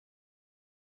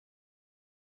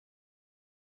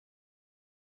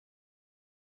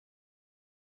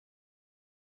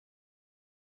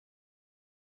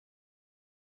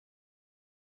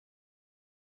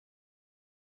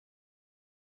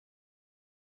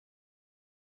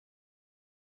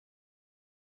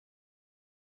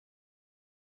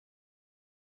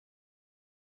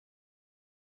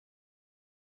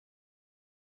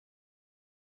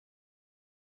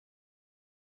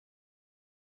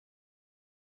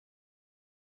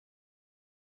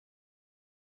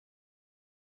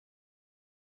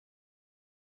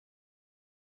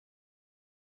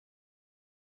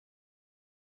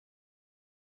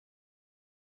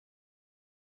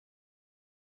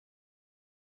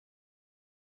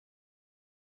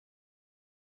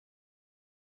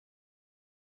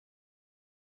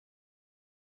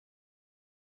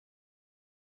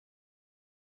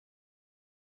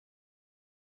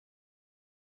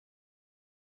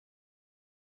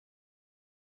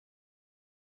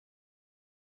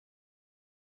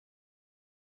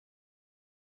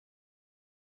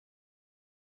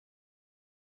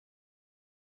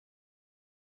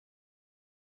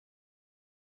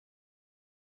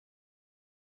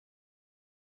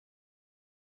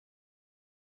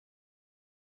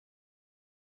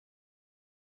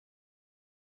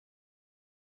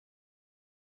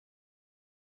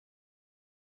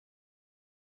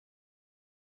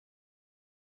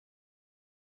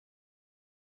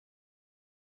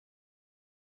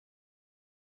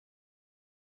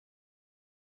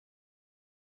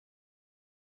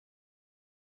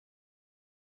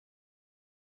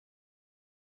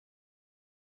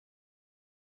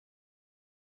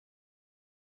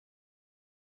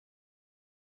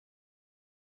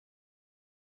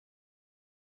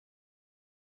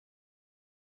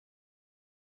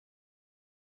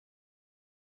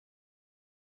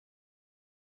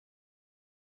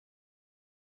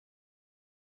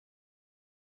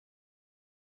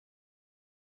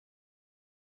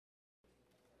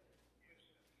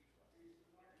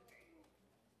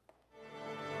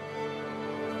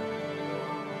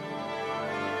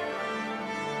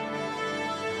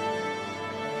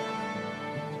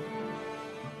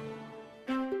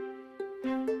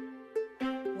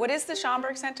What is the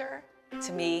Schomburg Center?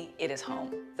 To me, it is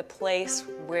home. The place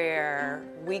where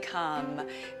we come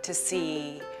to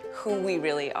see who we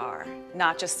really are,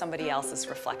 not just somebody else's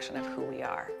reflection of who we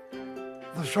are.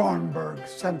 The Schomburg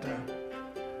Center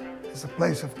is a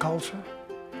place of culture.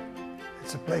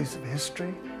 It's a place of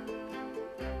history.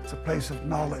 It's a place of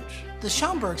knowledge. The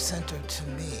Schomburg Center, to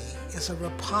me, is a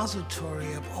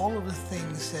repository of all of the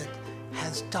things that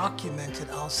has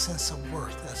documented our sense of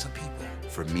worth as a people.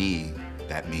 For me,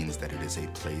 that means that it is a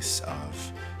place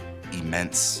of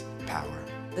immense power.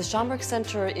 The Schomburg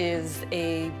Center is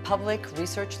a public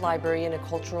research library and a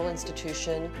cultural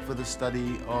institution for the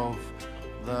study of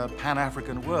the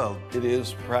Pan-African world. It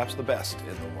is perhaps the best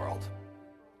in the world.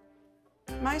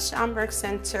 My Schomburg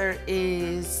Center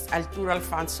is Arturo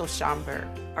Alfonso Schomburg.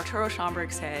 Arturo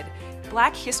Schomburg said,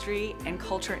 Black history and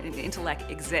culture and intellect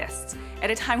exists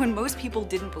at a time when most people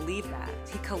didn't believe that.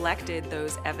 He collected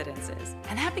those evidences,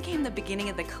 and that became the beginning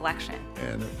of the collection.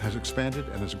 And it has expanded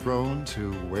and has grown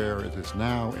to where it is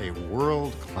now a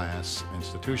world-class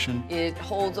institution. It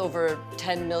holds over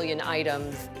 10 million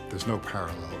items. There's no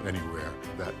parallel anywhere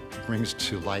that brings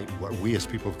to light what we as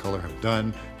people of color have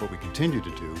done, what we continue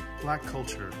to do. Black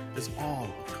culture is all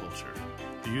of culture.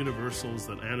 The universals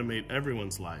that animate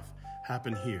everyone's life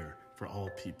happen here for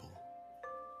all people.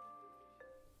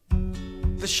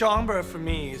 The Schomburg, for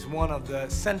me, is one of the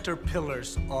center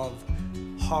pillars of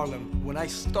Harlem. When I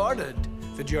started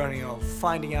the journey of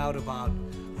finding out about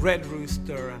Red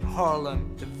Rooster and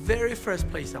Harlem, the very first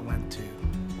place I went to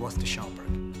was the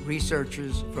Schomburg.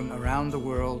 Researchers from around the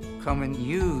world come and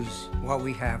use what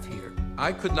we have here.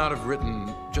 I could not have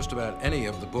written just about any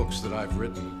of the books that I've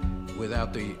written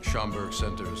without the Schomburg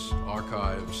Center's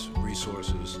archives,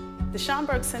 resources. The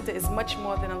Schomburg Center is much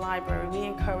more than a library. We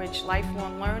encourage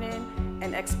lifelong learning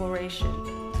and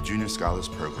exploration. The Junior Scholars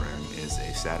Program is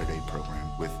a Saturday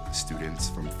program with students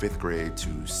from 5th grade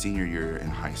to senior year in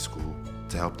high school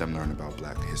to help them learn about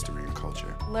Black history and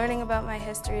culture. Learning about my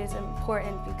history is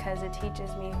important because it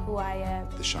teaches me who I am.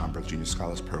 The Schomburg Junior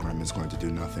Scholars Program is going to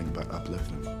do nothing but uplift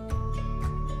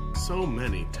them. So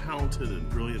many talented and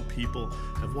brilliant people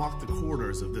have walked the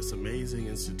corridors of this amazing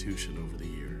institution over the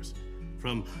years.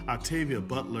 From Octavia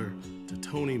Butler to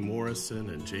Toni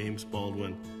Morrison and James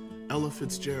Baldwin, Ella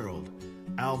Fitzgerald,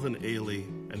 Alvin Ailey,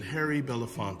 and Harry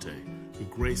Belafonte, who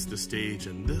graced the stage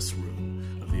in this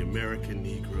room of the American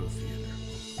Negro Theater.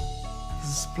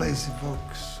 This place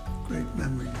evokes great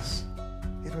memories.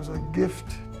 It was a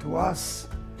gift to us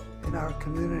in our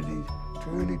community to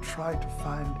really try to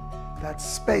find that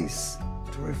space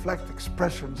to reflect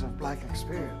expressions of Black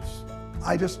experience.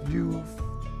 I just knew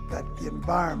that the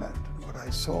environment and what I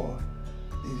saw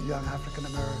these young African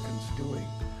Americans doing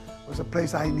was a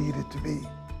place I needed to be.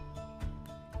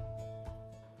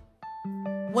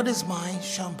 What is my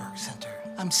Schomburg Center?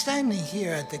 I'm standing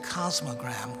here at the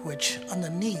Cosmogram, which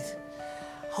underneath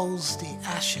holds the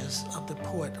ashes of the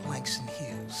poet Langston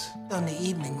Hughes. On the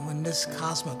evening when this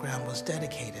Cosmogram was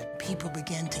dedicated, people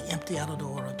began to empty out of the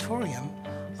auditorium.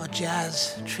 A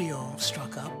jazz trio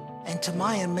struck up, and to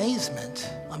my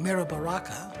amazement, Amira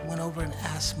Baraka went over and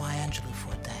asked Maya Angelou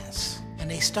for a dance.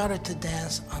 And they started to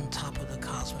dance on top of the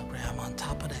Cosmogram, on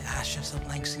top of the ashes of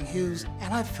Langston Hughes,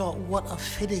 and I felt what a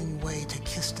fitting way to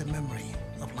kiss the memory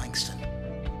of Langston.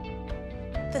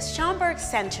 The Schomburg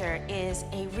Center is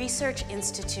a research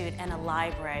institute and a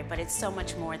library, but it's so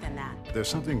much more than that. There's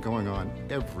something going on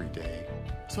every day.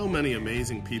 So many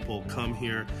amazing people come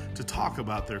here to talk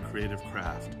about their creative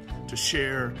craft, to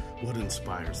share what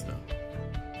inspires them.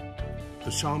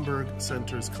 The Schomburg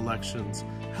Center's collections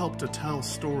help to tell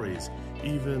stories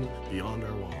even beyond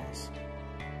our walls.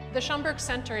 The Schomburg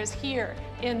Center is here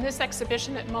in this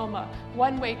exhibition at MoMA,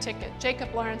 One-Way Ticket,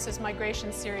 Jacob Lawrence's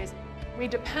Migration Series. We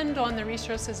depend on the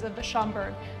resources of the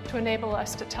Schomburg to enable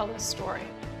us to tell this story.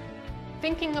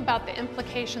 Thinking about the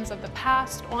implications of the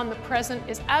past on the present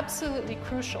is absolutely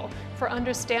crucial for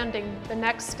understanding the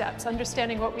next steps,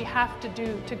 understanding what we have to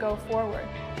do to go forward.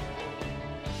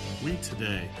 We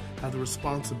today have the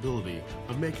responsibility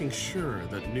of making sure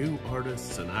that new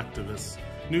artists and activists,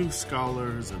 new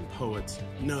scholars and poets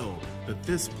know that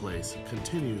this place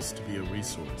continues to be a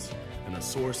resource and a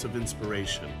source of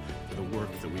inspiration for the work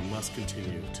that we must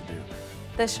continue to do.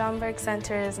 The Schomburg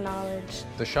Center is knowledge.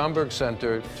 The Schomburg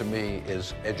Center, to me,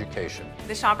 is education.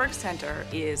 The Schomburg Center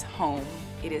is home,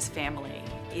 it is family,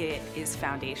 it is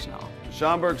foundational. The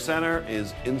Schomburg Center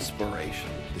is inspiration.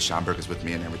 The Schomburg is with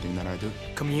me in everything that I do.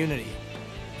 Community,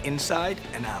 inside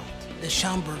and out. The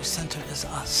Schomburg Center is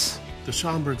us. The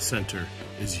Schomburg Center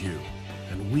is you,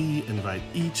 and we invite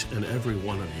each and every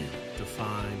one of you to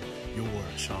find your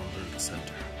Schomburg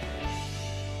Center.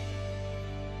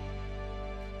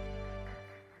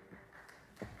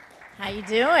 How you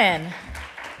doing?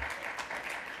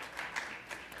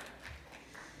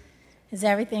 Is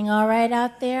everything all right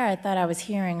out there? I thought I was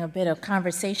hearing a bit of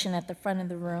conversation at the front of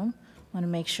the room. Want to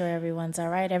make sure everyone's all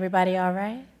right. Everybody all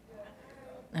right?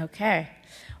 Okay.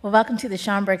 Well, welcome to the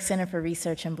Schomburg Center for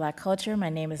Research in Black Culture. My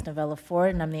name is Novella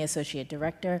Ford, and I'm the Associate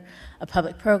Director of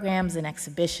Public Programs and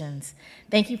Exhibitions.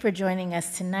 Thank you for joining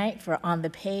us tonight for On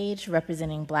the Page,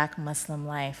 Representing Black Muslim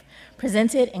Life,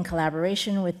 presented in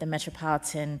collaboration with the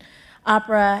Metropolitan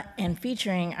Opera and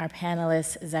featuring our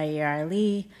panelists Zaheer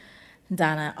Ali,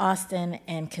 Donna Auston,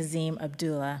 and Kazem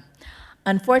Abdullah.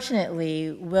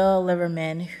 Unfortunately, Will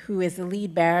Liverman, who is the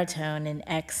lead baritone in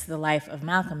X, The Life of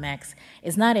Malcolm X,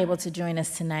 is not able to join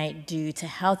us tonight due to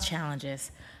health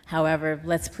challenges. However,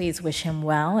 let's please wish him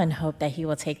well and hope that he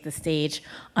will take the stage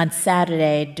on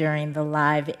Saturday during the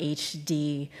live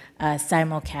HD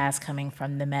simulcast coming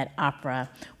from the Met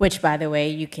Opera, which, by the way,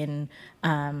 you can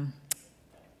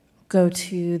go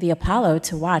to the Apollo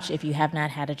to watch if you have not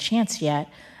had a chance yet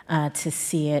to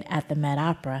see it at the Met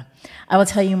Opera. I will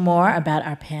tell you more about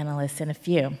our panelists in a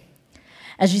few.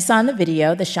 As you saw in the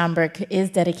video, the Schomburg is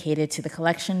dedicated to the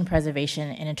collection,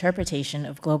 preservation, and interpretation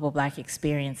of global Black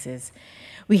experiences.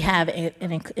 We have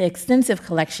an extensive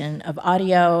collection of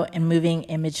audio and moving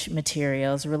image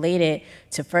materials related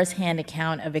to firsthand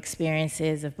account of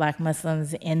experiences of Black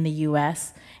Muslims in the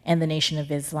US and the Nation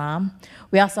of Islam.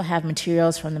 We also have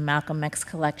materials from the Malcolm X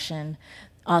collection,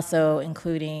 also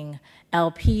including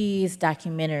LPs,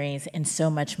 documentaries, and so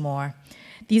much more.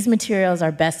 These materials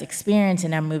are best experienced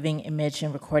in our moving image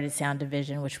and recorded sound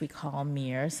division, which we call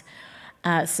MIRS.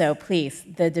 So please,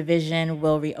 the division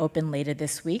will reopen later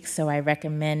this week, so I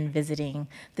recommend visiting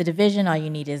the division. All you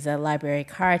need is a library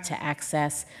card to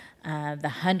access the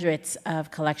hundreds of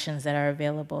collections that are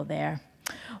available there.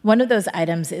 One of those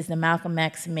items is the Malcolm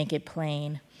X Make It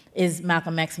Plain, a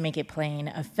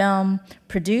film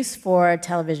produced for a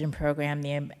television program,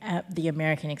 The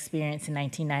American Experience in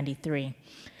 1993.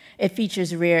 It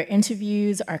features rare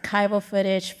interviews, archival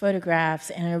footage,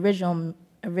 photographs, and an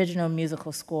original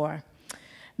musical score.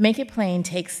 Make It Plain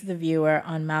takes the viewer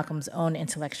on Malcolm's own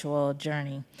intellectual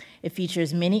journey. It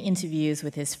features many interviews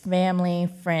with his family,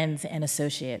 friends, and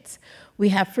associates. We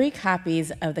have free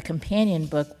copies of the companion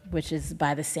book, which is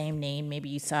by the same name. Maybe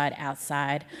you saw it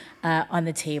outside on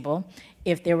the table.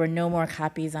 If there were no more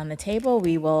copies on the table,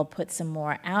 we will put some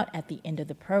more out at the end of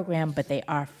the program, but they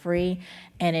are free,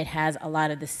 and it has a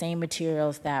lot of the same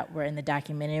materials that were in the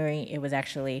documentary. It was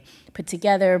actually put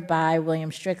together by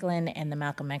William Strickland and the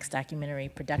Malcolm X documentary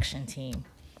production team.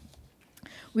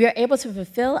 We are able to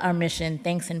fulfill our mission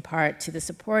thanks in part to the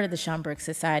support of the Schomburg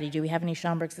Society. Do we have any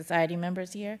Schomburg Society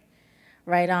members here?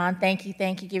 Right on. Thank you,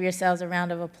 thank you. Give yourselves a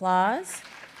round of applause.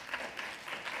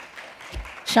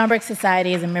 Schomburg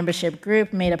Society is a membership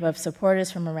group made up of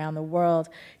supporters from around the world.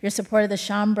 Your support of the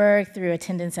Schomburg through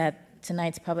attendance at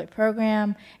tonight's public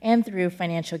program and through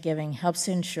financial giving helps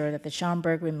to ensure that the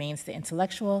Schomburg remains the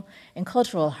intellectual and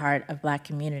cultural heart of Black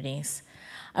communities.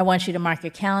 I want you to mark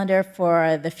your calendar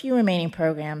for the few remaining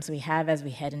programs we have as we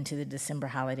head into the December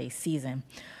holiday season.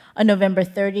 On November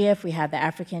 30th, we have the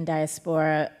African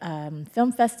Diaspora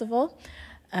Film Festival,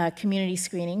 community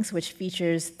screenings, which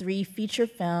features 3 feature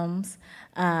films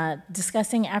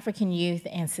discussing African youth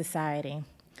and society.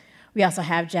 We also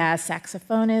have jazz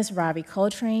saxophonist Robbie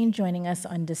Coltrane joining us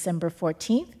on December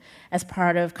 14th as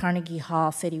part of Carnegie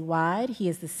Hall Citywide. He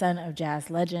is the son of jazz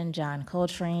legend John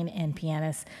Coltrane and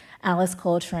pianist Alice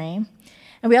Coltrane.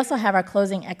 And we also have our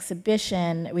closing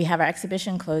exhibition. We have our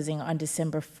exhibition closing on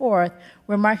December 4th,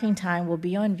 where marking time will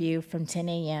be on view from 10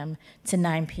 a.m. to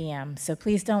 9 p.m. So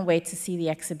please don't wait to see the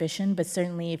exhibition, but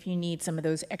certainly if you need some of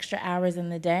those extra hours in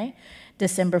the day,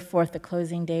 December 4th, the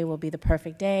closing day, will be the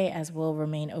perfect day, as we'll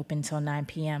remain open till 9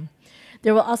 p.m.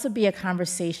 There will also be a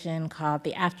conversation called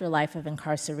The Afterlife of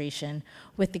Incarceration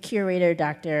with the curator,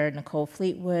 Dr. Nicole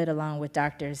Fleetwood, along with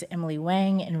Drs. Emily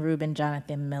Wang and Ruben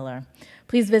Jonathan Miller.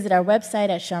 Please visit our website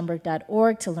at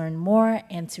schomburg.org to learn more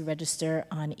and to register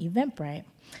on Eventbrite.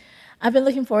 I've been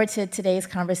looking forward to today's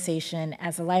conversation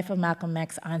as the life of Malcolm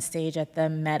X on stage at the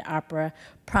Met Opera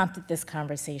prompted this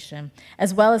conversation,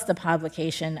 as well as the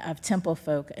publication of Temple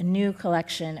Folk, a new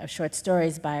collection of short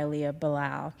stories by Aaliyah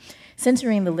Bilal,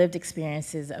 centering the lived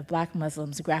experiences of Black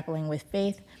Muslims grappling with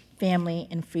faith, family,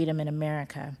 and freedom in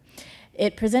America.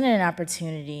 It presented an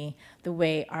opportunity the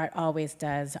way art always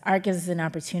does. Art gives us an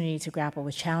opportunity to grapple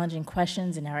with challenging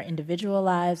questions in our individual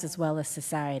lives as well as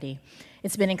society.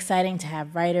 It's been exciting to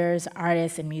have writers,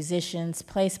 artists, and musicians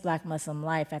place Black Muslim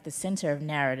life at the center of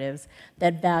narratives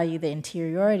that value the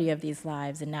interiority of these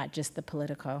lives and not just the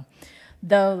political.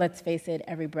 Though, let's face it,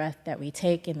 every breath that we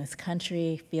take in this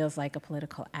country feels like a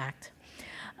political act.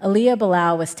 Aaliyah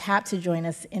Bilal was tapped to join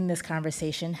us in this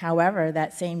conversation. However,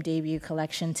 that same debut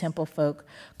collection, Temple Folk,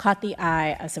 caught the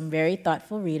eye of some very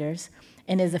thoughtful readers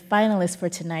and is a finalist for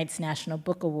tonight's National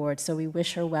Book Award, so we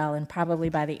wish her well, and probably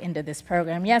by the end of this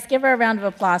program. Yes, give her a round of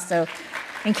applause, so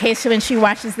in case when she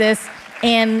watches this,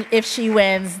 and if she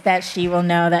wins, that she will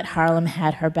know that Harlem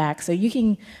had her back. So you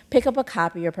can pick up a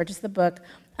copy or purchase the book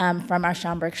from our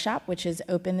Schomburg shop, which is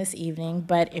open this evening.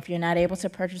 But if you're not able to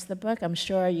purchase the book, I'm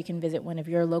sure you can visit one of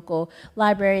your local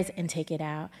libraries and take it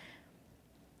out.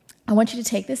 I want you to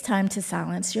take this time to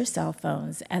silence your cell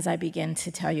phones as I begin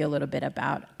to tell you a little bit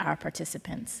about our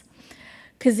participants.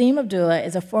 Kazem Abdullah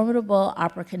is a formidable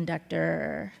opera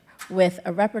conductor with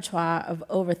a repertoire of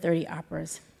over 30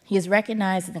 operas. He is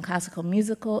recognized in the classical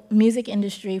music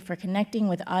industry for connecting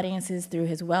with audiences through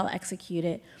his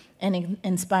well-executed and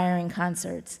inspiring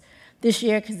concerts. This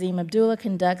year, Kazem Abdullah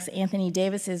conducts Anthony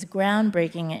Davis's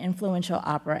groundbreaking and influential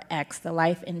opera X, The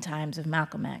Life and Times of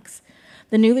Malcolm X.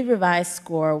 The newly revised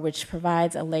score, which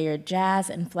provides a layered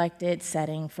jazz-inflected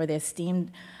setting for the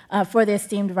esteemed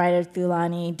writer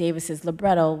Thulani Davis's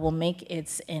libretto, will make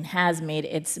its and has made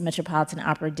its Metropolitan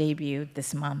Opera debut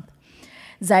this month.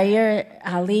 Zaheer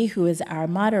Ali, who is our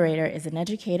moderator, is an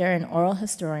educator and oral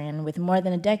historian with more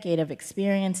than a decade of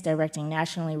experience directing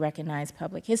nationally recognized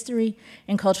public history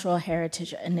and cultural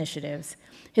heritage initiatives.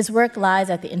 His work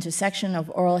lies at the intersection of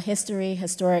oral history,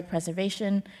 historic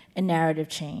preservation, and narrative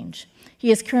change. He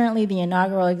is currently the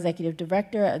inaugural executive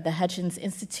director of the Hutchins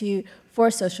Institute for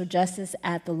Social Justice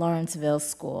at the Lawrenceville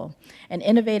School, an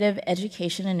innovative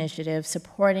education initiative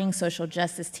supporting social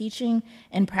justice teaching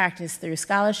and practice through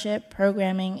scholarship,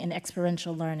 programming, and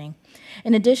experiential learning.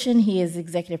 In addition, he is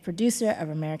executive producer of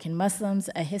American Muslims,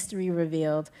 A History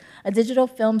Revealed, a digital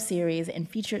film series and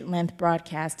featured-length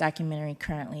broadcast documentary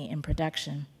currently in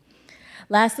production.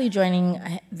 Lastly, joining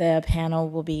the panel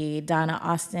will be Donna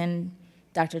Auston,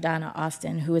 Dr. Donna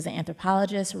Auston, who is an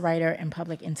anthropologist, writer, and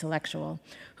public intellectual,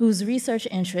 whose research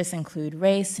interests include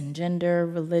race and gender,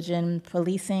 religion,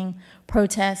 policing,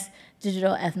 protests,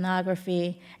 digital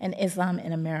ethnography, and Islam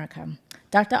in America.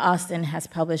 Dr. Auston has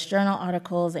published journal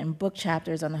articles and book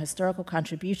chapters on the historical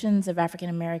contributions of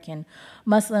African-American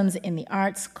Muslims in the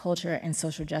arts, culture, and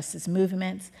social justice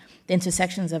movements, the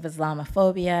intersections of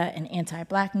Islamophobia and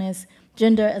anti-Blackness,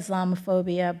 gender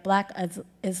Islamophobia, Black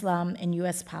Islam, and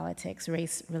U.S. politics,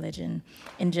 race, religion,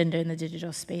 and gender in the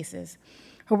digital spaces.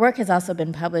 Her work has also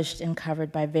been published and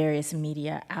covered by various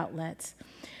media outlets.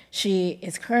 She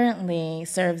is currently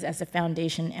serves as a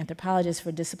foundation anthropologist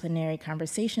for disciplinary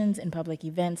conversations and public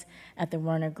events at the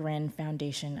Werner Grin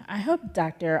Foundation. I hope,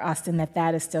 Dr. Auston,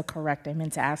 that is still correct. I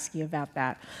meant to ask you about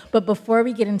that. But before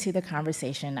we get into the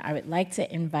conversation, I would like to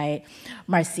invite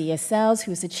Marcia Sells,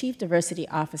 who's the Chief Diversity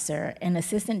Officer and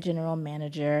Assistant General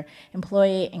Manager,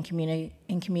 Employee and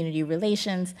Community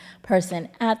Relations person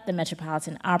at the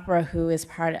Metropolitan Opera, who is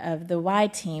part of the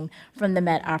wide team from the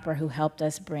Met Opera who helped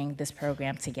us bring this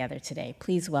program together today.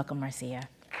 Please welcome Marcia.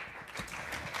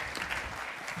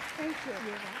 Thank you.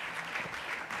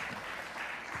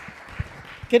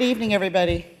 Good evening,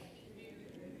 everybody.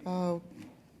 Oh,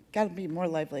 got to be more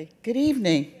lively. Good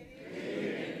evening. Good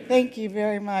evening. Thank you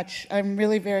very much. I'm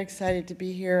really very excited to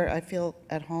be here. I feel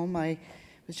at home. I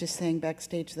was just saying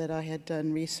backstage that I had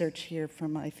done research here for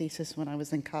my thesis when I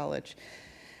was in college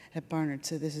at Barnard,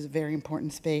 so this is a very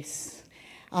important space.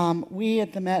 We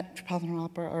at the Metropolitan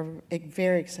Opera are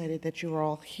very excited that you are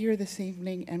all here this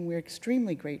evening, and we're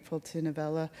extremely grateful to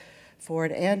Novella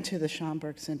Ford and to the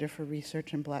Schomburg Center for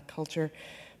Research in Black Culture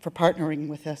for partnering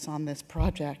with us on this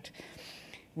project.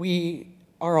 We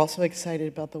are also excited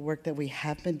about the work that we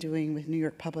have been doing with New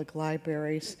York Public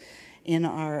Libraries in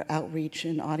our outreach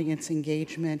and audience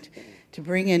engagement to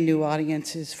bring in new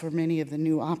audiences for many of the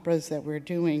new operas that we're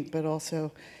doing, but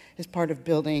also as part of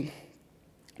building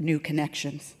new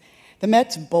connections. The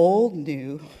Met's bold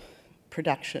new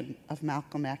production of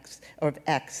Malcolm X, or of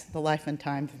X, The Life and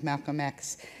Times of Malcolm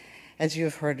X, as you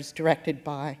have heard, is directed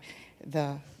by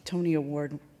the Tony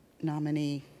Award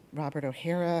nominee Robert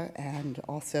O'Hara, and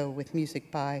also with music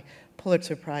by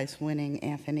Pulitzer Prize winning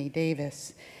Anthony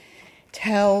Davis,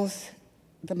 tells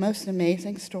the most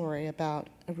amazing story about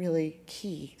a really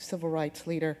key civil rights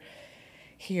leader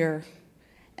here,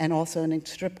 and also an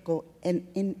inextricable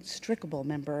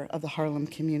member of the Harlem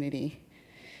community.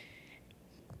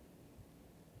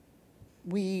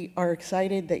 We are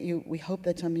excited that we hope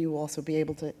that some of you will also be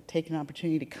able to take an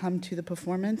opportunity to come to the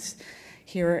performance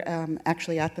here,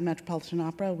 actually at the Metropolitan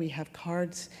Opera. We have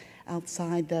cards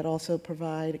outside that also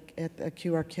provide a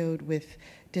QR code with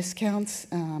discounts,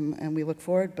 and we look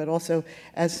forward. But also,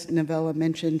 as Novella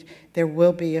mentioned, there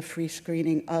will be a free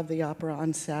screening of the opera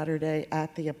on Saturday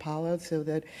at the Apollo, so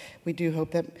that we do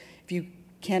hope that if you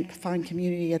can't find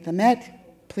community at the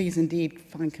Met, please indeed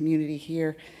find community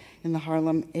here in the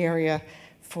Harlem area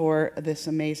for this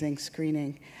amazing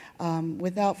screening.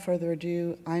 Without further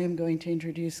ado, I am going to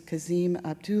introduce Kazem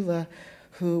Abdullah,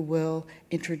 who will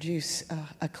introduce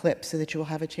a clip so that you will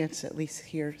have a chance to at least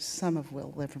hear some of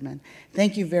Will Liverman.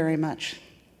 Thank you very much.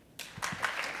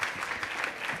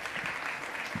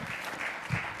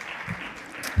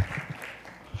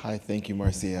 Hi, thank you,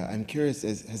 Marcia. I'm curious,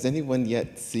 has anyone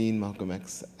yet seen Malcolm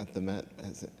X at the Met?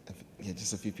 Yeah,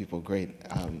 just a few people, great.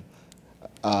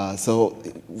 So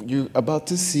you're about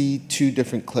to see two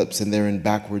different clips, and they're in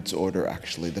backwards order,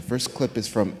 actually. The first clip is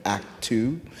from Act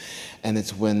 2, and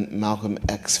it's when Malcolm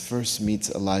X first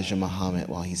meets Elijah Muhammad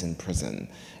while he's in prison.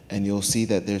 And you'll see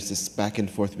that there's this back and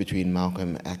forth between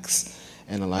Malcolm X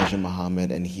and Elijah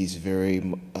Muhammad, and he's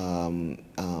very,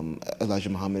 Elijah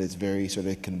Muhammad is very sort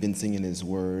of convincing in his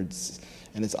words,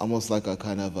 and it's almost like a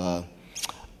kind of a,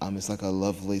 it's like a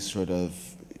lovely sort of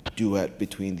duet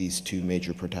between these two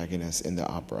major protagonists in the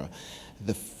opera.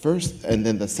 The first, and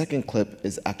then the second clip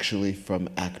is actually from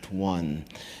Act 1.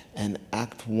 And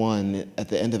Act 1, at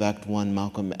the end of Act 1,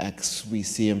 Malcolm X, we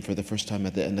see him for the first time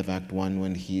at the end of Act 1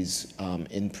 when he's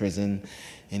in prison,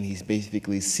 and he's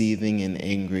basically seething and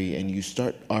angry, and you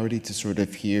start already to sort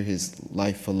of hear his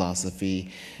life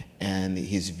philosophy and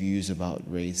his views about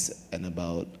race and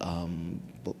about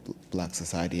Black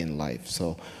society and life.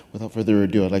 So without further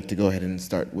ado, I'd like to go ahead and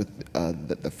start with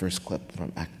the first clip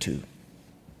from Act 2.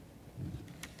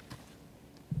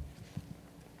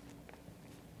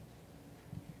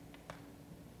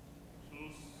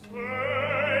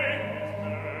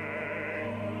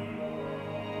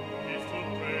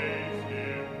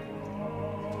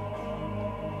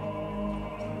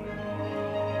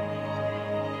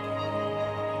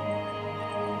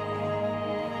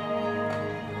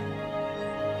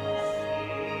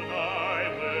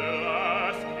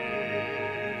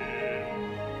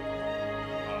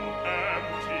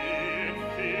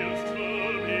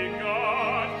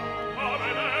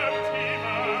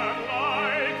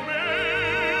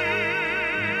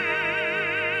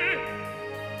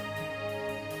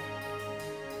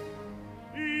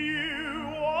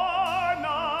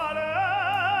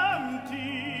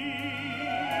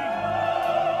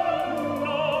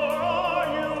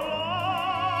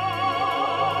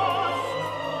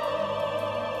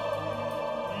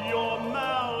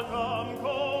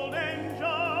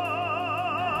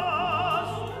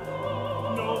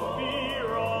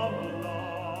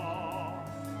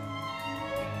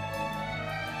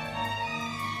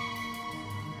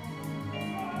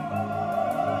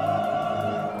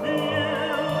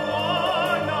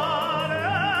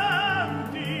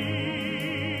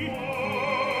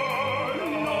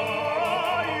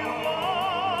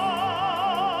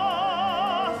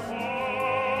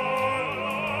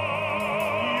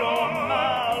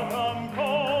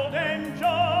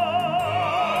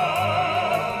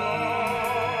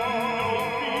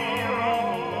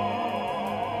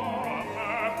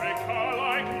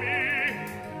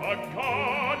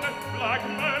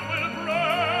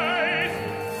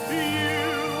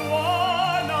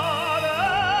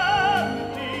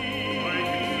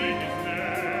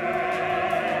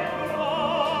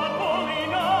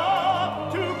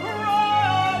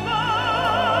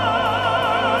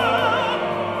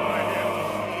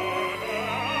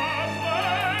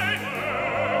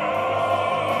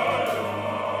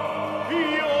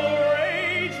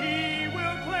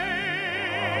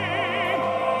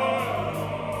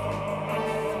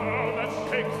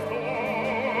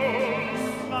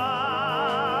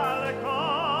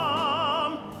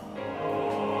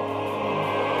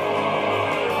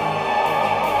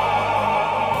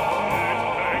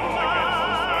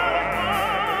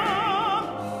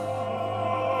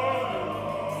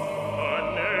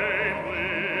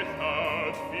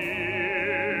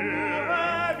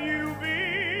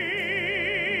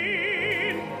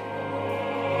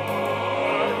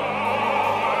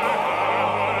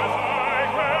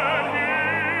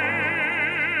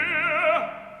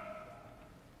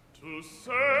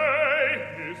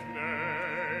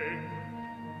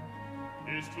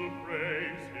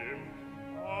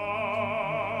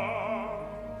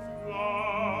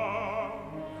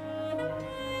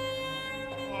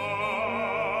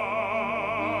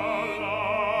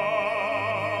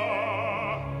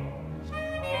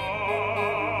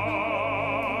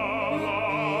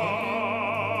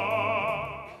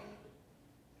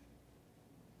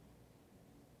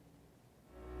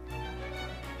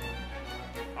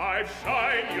 I've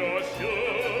shined your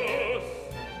shoes.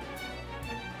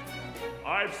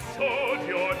 I've sewed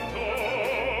your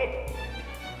dope.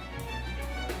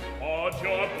 Bought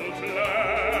your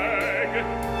bootleg.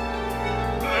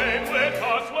 Played with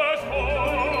hustler's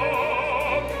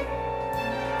hope.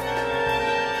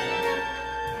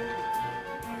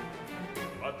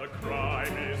 But the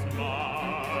crime is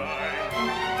mine.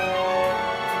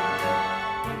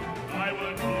 I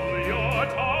will do your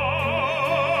time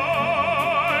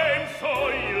so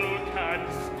you can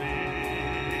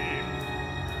sleep.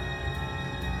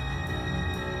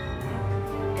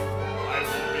 I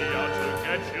will be out to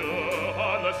get you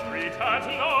on the street at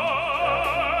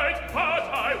night, but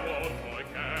I won't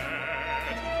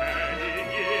forget any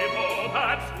evil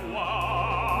that's white.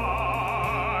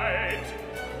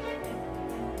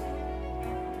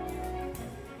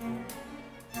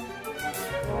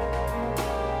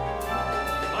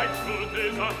 My truth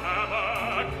is a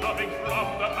hammer coming from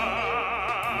the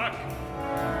back.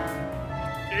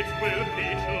 It will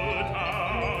beat you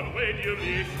down when you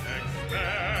least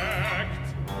expect.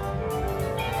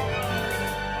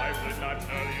 I will not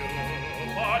tell you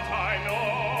what I know.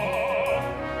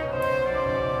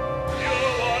 You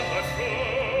want the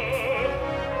truth.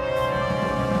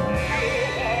 You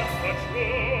want the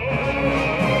truth.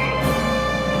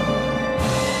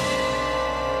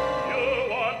 You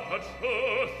want the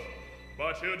truth,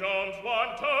 but you don't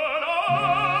want to know.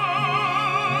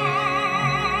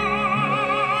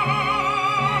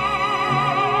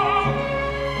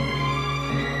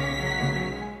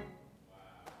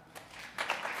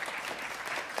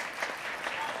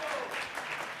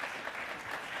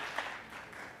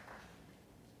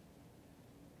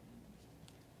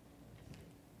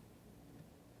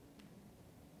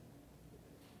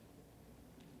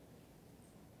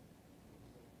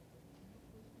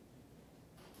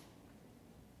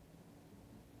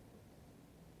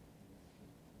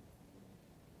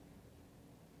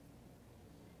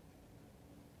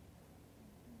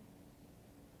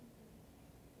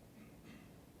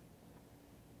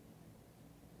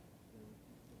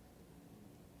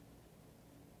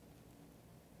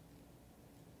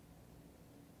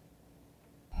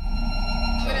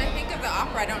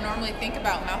 I don't normally think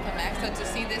about Malcolm X, so to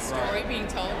see this story being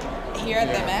told here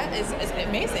at the Met is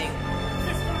amazing.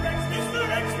 Mr. X, Mr.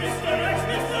 X, Mr. X,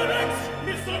 Mr. X,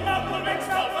 Mr. Malcolm X,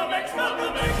 Malcolm X,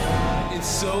 Malcolm X. It's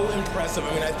so impressive.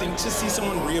 I mean, I think to see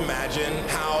someone reimagine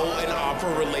how an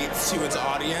opera relates to its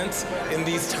audience in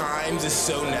these times is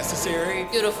so necessary.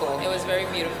 Beautiful. It was very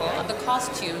beautiful. The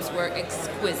costumes were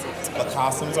exquisite. The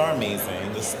costumes are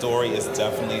amazing. The story is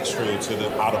definitely true to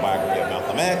the autobiography of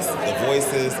Malcolm X. The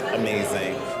voices,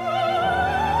 amazing.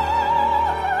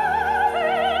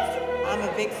 I'm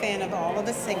a big fan of all of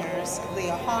the singers.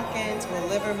 Leah Hawkins, Will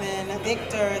Liverman,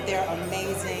 Victor, they're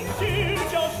amazing. Shoot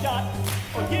your shot,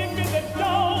 or give me the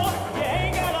dough. You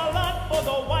ain't got a lot for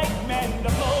the white man to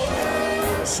blow.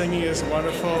 The singing is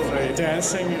wonderful, the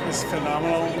dancing is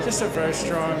phenomenal. Just a very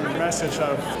strong message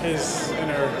of his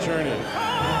inner journey.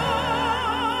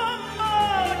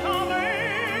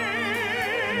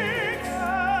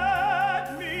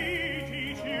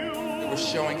 We're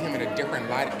showing him in a different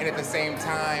light, and at the same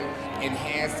time,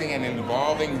 enhancing and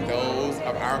involving those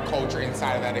of our culture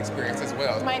inside of that experience as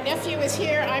well. My nephew is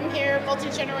here, I'm here,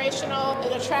 multi-generational.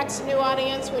 It attracts a new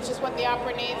audience, which is what the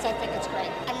opera needs. I think it's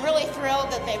great. I'm really thrilled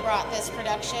that they brought this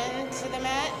production to the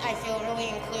Met. I feel really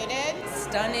included.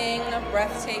 Stunning,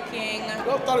 breathtaking.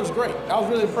 I thought it was great. I was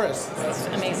really impressed. It's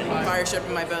amazing. Fire Ship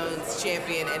in My Bones,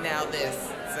 Champion, and now this.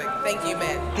 It's like, thank you,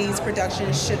 Met. These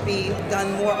productions should be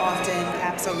done more often,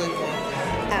 absolutely.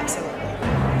 Absolutely.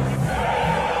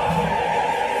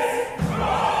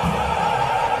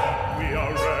 We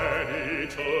are ready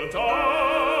to die,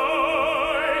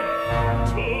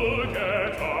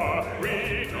 together we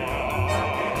die.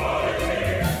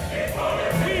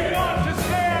 We want to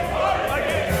stand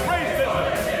against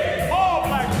racism, all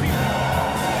black people,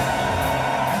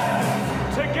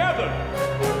 together.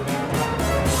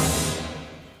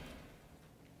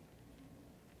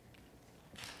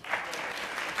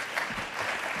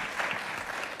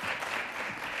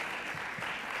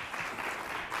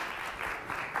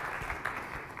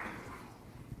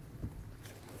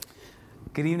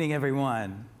 Good evening,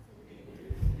 everyone.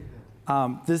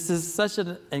 This is such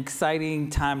an exciting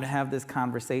time to have this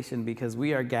conversation because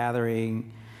we are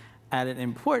gathering at an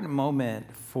important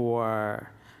moment for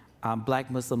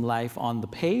Black Muslim life on the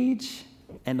page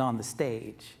and on the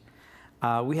stage.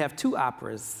 We have two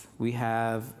operas. We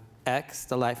have X,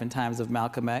 The Life and Times of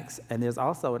Malcolm X, and there's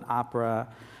also an opera,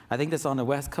 I think that's on the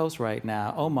West Coast right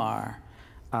now,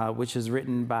 which is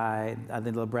written by,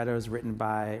 the libretto is written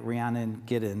by Rhiannon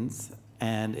Giddens,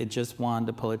 and it just won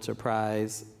the Pulitzer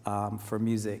Prize for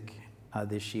music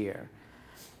this year.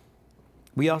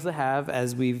 We also have,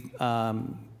 as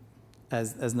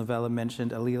Novella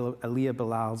mentioned, Aliyah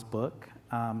Bilal's book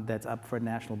that's up for a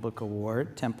National Book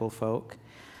Award, Temple Folk.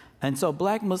 And so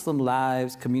Black Muslim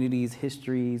lives, communities,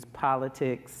 histories,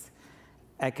 politics,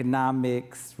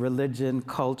 economics, religion,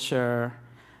 culture,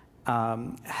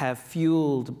 have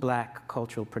fueled Black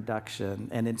cultural production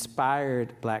and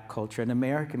inspired Black culture and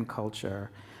American culture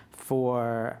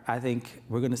for, I think,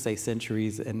 we're going to say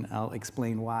centuries, and I'll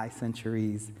explain why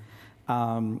centuries.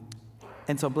 And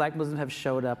so Black Muslims have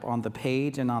showed up on the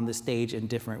page and on the stage in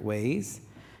different ways.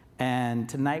 And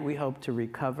tonight we hope to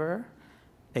recover,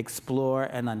 explore,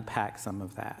 and unpack some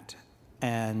of that.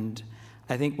 And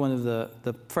I think one of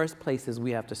the first places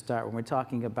we have to start when we're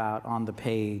talking about on the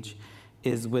page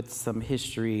is with some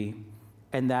history,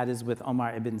 and that is with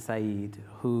Omar ibn Said,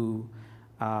 who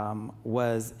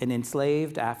was an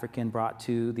enslaved African brought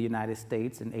to the United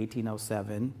States in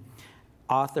 1807,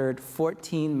 authored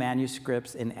 14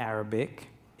 manuscripts in Arabic,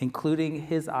 including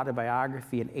his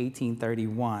autobiography in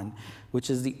 1831, which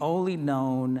is the only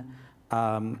known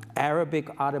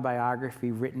Arabic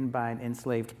autobiography written by an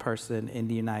enslaved person in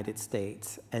the United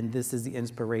States. And this is the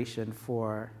inspiration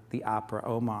for the opera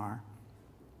Omar.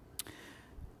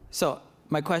 So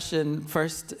my question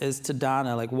first is to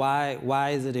Donna, like why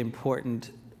is it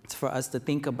important for us to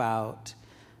think about,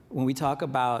 when we talk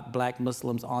about Black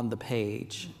Muslims on the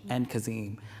page, and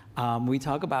Kazem, we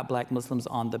talk about Black Muslims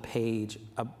on the page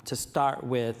to start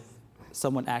with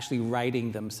someone actually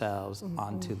writing themselves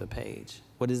onto the page.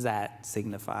 What does that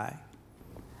signify?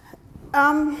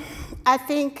 I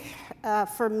think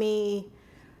for me,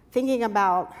 thinking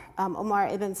about Omar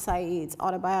ibn Said's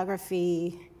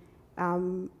autobiography,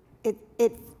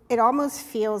 it almost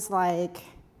feels like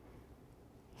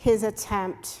his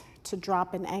attempt to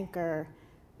drop an anchor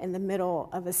in the middle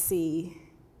of a sea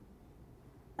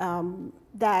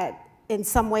that in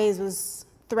some ways was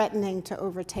threatening to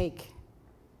overtake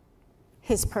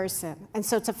his person. And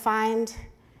so to find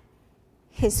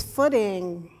his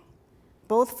footing,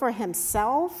 both for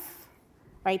himself,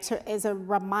 right, as a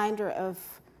reminder of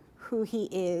who he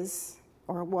is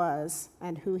or was,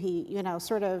 and who he,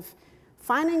 sort of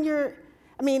finding your,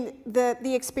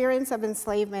 the experience of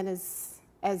enslavement is,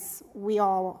 as we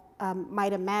all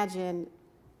might imagine,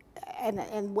 and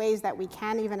in ways that we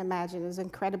can't even imagine, is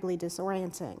incredibly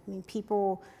disorienting.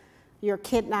 People, you're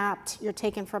kidnapped, you're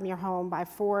taken from your home by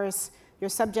force, you're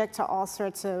subject to all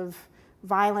sorts of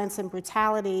violence and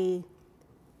brutality.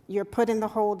 You're put in the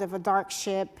hold of a dark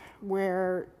ship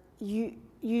where you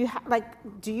don't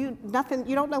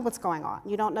know what's going on.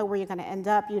 You don't know where you're going to end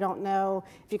up. You don't know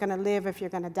if you're going to live, if you're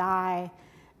going to die.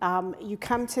 You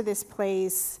come to this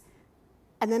place,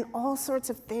 and then all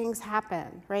sorts of things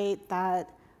happen, right? That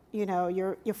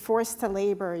you're forced to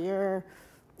labor.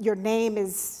 Your name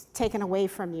is taken away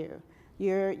from you.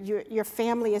 Your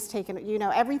family is taken.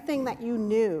 Everything that you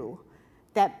knew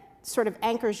that sort of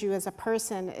anchors you as a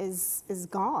person is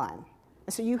gone.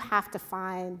 So you have to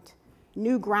find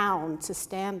new ground to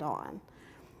stand on.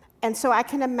 And so I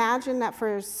can imagine that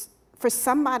for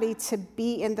somebody to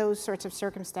be in those sorts of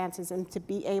circumstances and to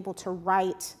be able to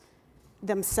write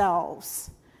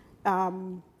themselves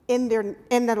in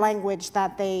the language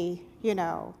that they,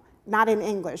 not in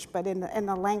English, but in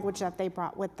the language that they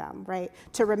brought with them, right?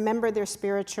 To remember their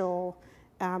spiritual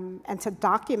and to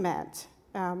document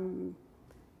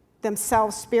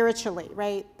themselves spiritually,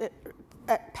 right?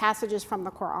 Passages from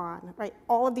the Quran, right?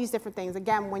 All of these different things.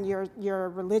 Again, when your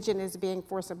religion is being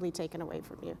forcibly taken away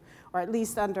from you, or at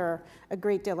least under a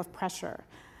great deal of pressure,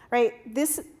 right?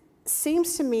 This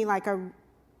seems to me like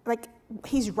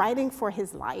he's writing for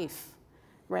his life,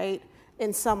 right?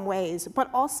 In some ways,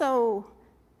 but also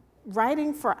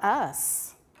writing for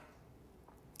us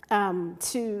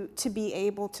to be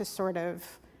able to sort of.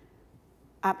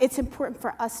 It's important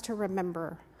for us to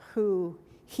remember who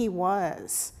he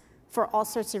was, for all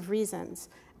sorts of reasons.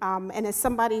 And as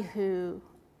somebody who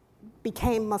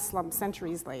became Muslim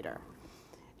centuries later,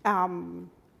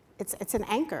 it's an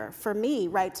anchor for me,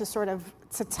 right,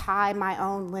 to tie my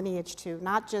own lineage to,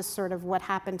 not just sort of what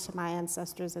happened to my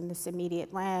ancestors in this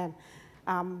immediate land,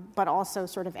 but also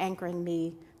sort of anchoring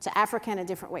me to Africa in a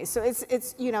different way. So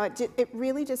it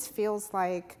really just feels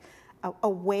like a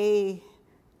way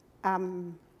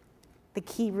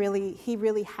he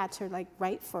really had to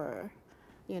write for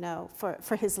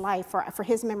his life, for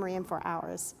his memory and for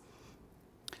ours.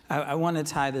 I want to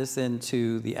tie this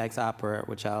into the ex-opera,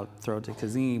 which I'll throw to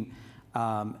Kazem,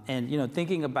 and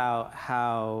thinking about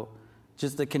how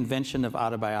just the convention of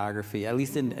autobiography, at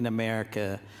least in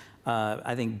America,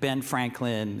 I think Ben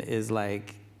Franklin is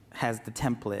like, has the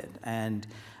template, and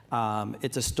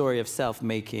it's a story of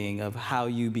self-making, of how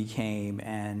you became,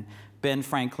 and Ben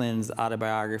Franklin's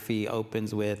autobiography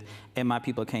opens with, and my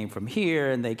people came from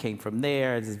here, and they came from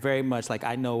there. It's very much like,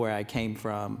 I know where I came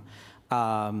from.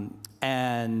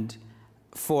 And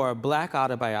for a Black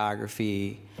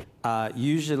autobiography,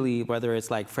 usually, whether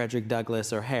it's like Frederick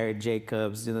Douglass or Harriet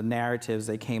Jacobs, the narratives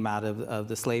that came out of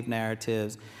the slave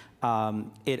narratives,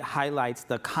 it highlights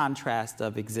the contrast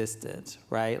of existence,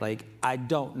 right? Like, I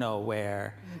don't know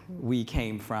where we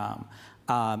came from.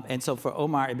 And so for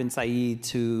Omar Ibn Said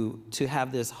to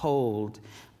have this hold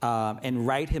and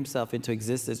write himself into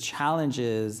existence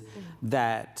challenges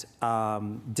that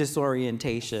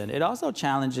disorientation. It also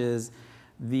challenges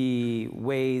the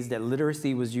ways that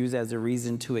literacy was used as a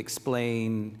reason to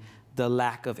explain the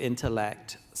lack of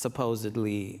intellect,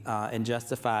 supposedly, and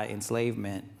justify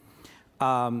enslavement.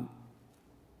 And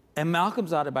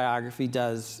Malcolm's autobiography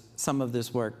does some of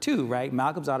this work too, right?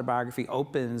 Malcolm's autobiography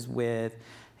opens with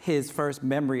his first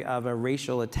memory of a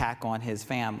racial attack on his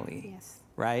family,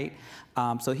 right?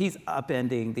 So he's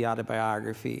upending the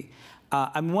autobiography.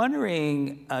 I'm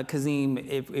wondering, Kazem,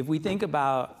 if we think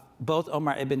about both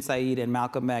Omar Ibn Said and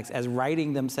Malcolm X as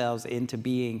writing themselves into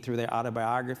being through their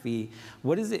autobiography,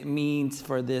 what does it mean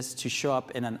for this to show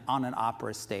up on an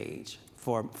opera stage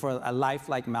for a life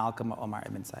like Malcolm or Omar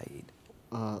Ibn Said?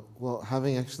 Well,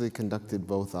 having actually conducted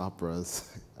both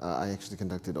operas, I actually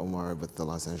conducted Omar with the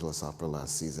Los Angeles Opera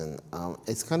last season.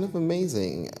 It's kind of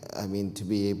amazing, I mean, to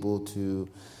be able to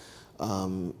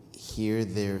hear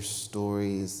their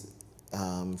stories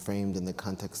framed in the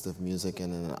context of music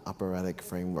and in an operatic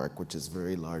framework, which is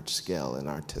very large scale and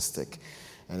artistic.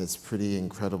 And it's pretty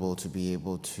incredible to be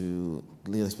able to,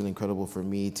 it's been incredible for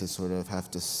me to sort of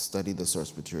have to study the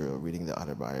source material, reading the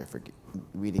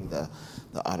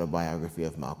autobiography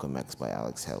of Malcolm X by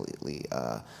Alex Haley.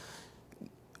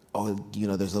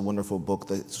 There's a wonderful book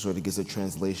that sort of gives a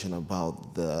translation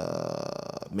about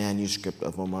the manuscript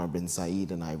of Omar bin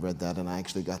Said, and I read that, and I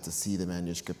actually got to see the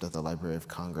manuscript at the Library of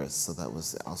Congress, so that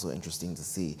was also interesting to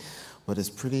see. But it's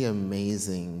pretty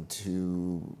amazing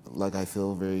I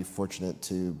feel very fortunate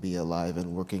to be alive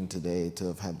and working today, to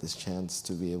have had this chance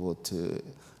to be able to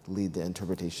lead the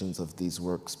interpretations of these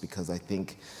works, because I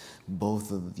think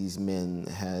both of these men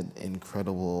had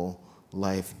incredible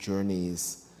life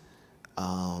journeys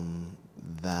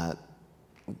that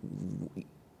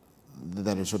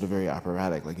are sort of very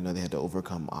operatic. Like, they had to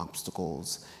overcome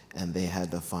obstacles and they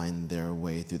had to find their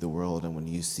way through the world. And when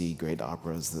you see great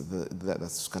operas,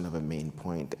 that's kind of a main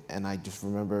point. And I just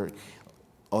remember,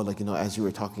 as you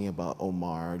were talking about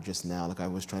Omar just now, I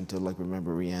was trying to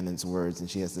remember Rhiannon's words, and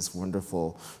she has this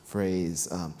wonderful phrase,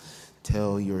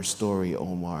 tell your story,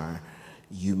 Omar,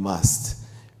 you must,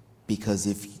 because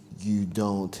if you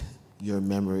don't, your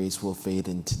memories will fade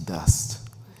into dust.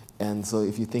 And so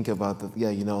if you think about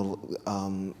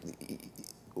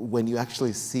when you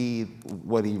actually see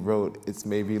what he wrote, it's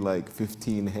maybe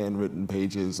 15 handwritten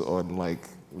pages on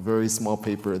very small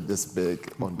paper this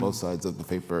big on both sides of the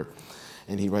paper.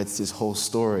 And he writes this whole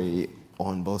story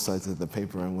on both sides of the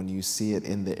paper. And when you see it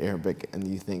in the Arabic and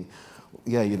you think,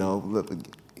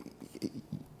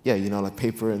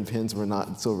 paper and pens were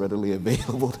not so readily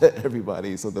available to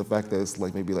everybody. So the fact that it's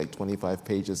maybe 25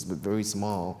 pages, but very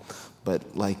small, but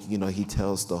he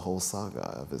tells the whole saga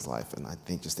of his life, and I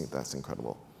just think that's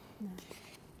incredible.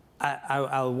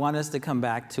 I want us to come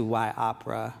back to why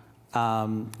opera,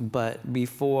 but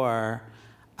before,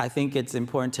 I think it's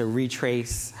important to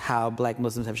retrace how Black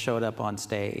Muslims have showed up on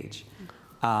stage.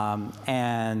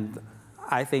 And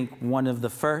I think one of the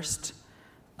first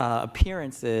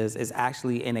appearances is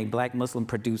actually in a Black Muslim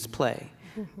produced play.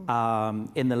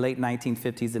 In the late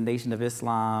 1950s, the Nation of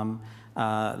Islam,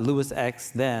 Louis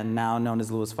X, then now known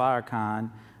as Louis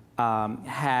Farrakhan,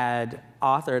 had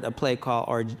authored a play called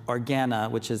Organa,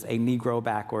 which is a Negro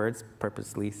backwards,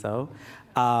 purposely so,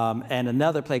 and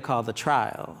another play called The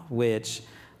Trial, which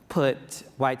put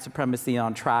white supremacy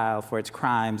on trial for its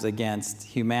crimes against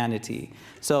humanity.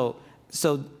 So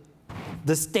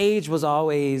the stage was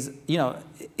always,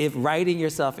 if writing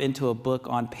yourself into a book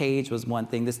on page was one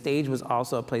thing, the stage was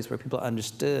also a place where people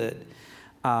understood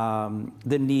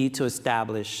the need to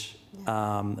establish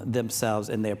themselves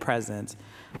and their presence.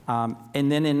 And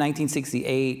then in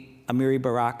 1968, Amiri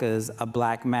Baraka's A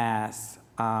Black Mass,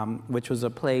 which was a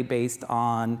play based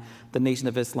on the Nation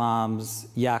of Islam's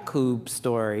Yaqub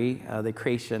story, the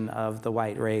creation of the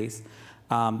white race,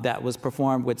 that was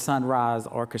performed with Sun Ra's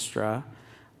orchestra.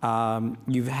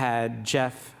 You've had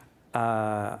Jeff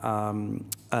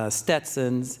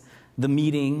Stetson's The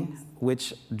Meeting,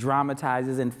 which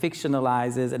dramatizes and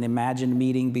fictionalizes an imagined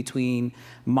meeting between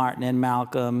Martin and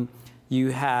Malcolm. You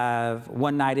have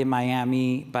One Night in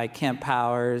Miami by Kemp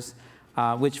Powers,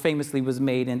 which famously was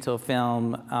made into a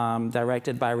film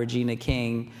directed by Regina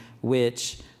King,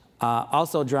 which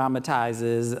also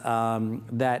dramatizes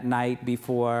that night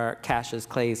before Cassius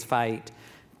Clay's fight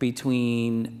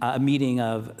between a meeting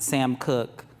of Sam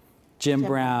Cooke, Jim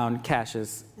Brown,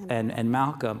 Cassius, and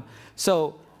Malcolm.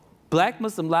 So Black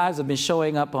Muslim lives have been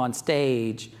showing up on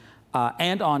stage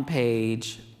and on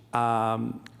page,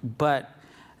 but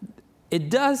it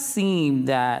does seem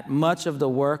that much of the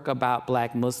work about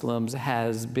Black Muslims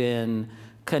has been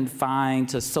confined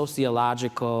to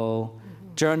sociological,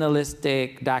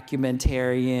 journalistic,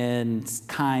 documentarian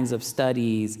kinds of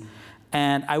studies.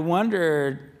 And I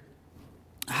wondered,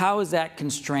 how is that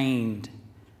constrained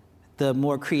the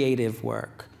more creative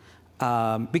work?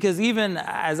 Because even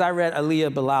as I read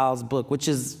Aliyah Bilal's book, which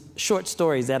is short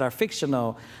stories that are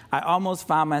fictional, I almost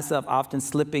found myself often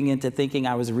slipping into thinking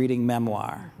I was reading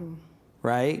memoir,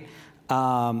 right?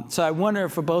 So I wonder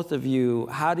for both of you,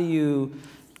 how do you,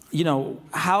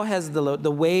 how has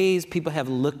the ways people have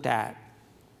looked at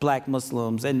Black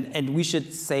Muslims, and we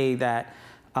should say that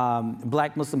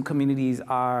Black Muslim communities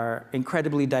are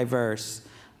incredibly diverse,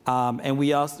 and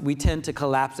we tend to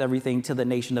collapse everything to the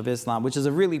Nation of Islam, which is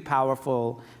a really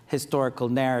powerful historical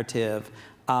narrative.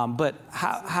 But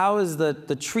how is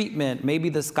the treatment, maybe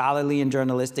the scholarly and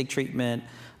journalistic treatment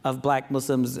of Black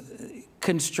Muslims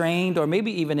constrained or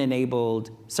maybe even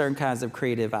enabled certain kinds of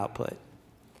creative output?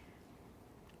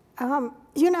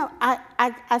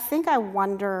 I think I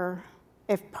wonder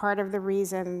if part of the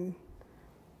reason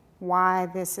why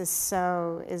this is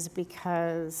so is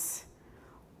because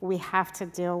we have to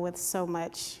deal with so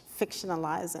much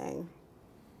fictionalizing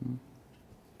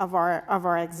of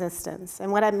our existence.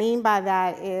 And what I mean by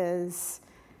that is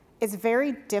it's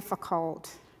very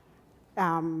difficult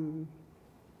to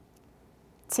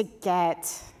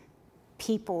get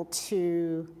people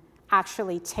to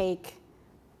actually take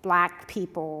Black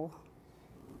people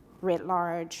writ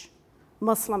large,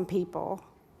 Muslim people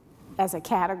as a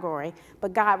category.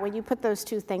 But God, when you put those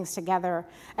two things together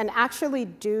and actually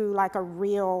do like a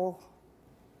real,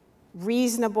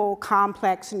 reasonable,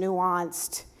 complex,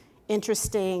 nuanced,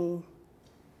 interesting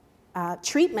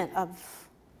treatment of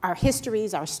our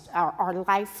histories, our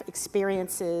life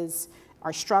experiences,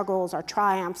 our struggles, our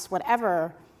triumphs,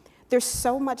 whatever, there's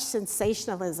so much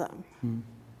sensationalism,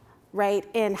 right,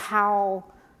 in how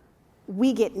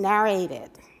we get narrated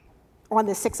on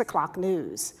the 6 o'clock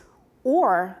news,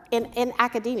 or in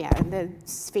academia, in the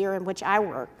sphere in which I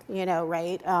work,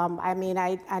 right? I mean,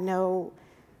 I know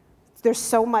there's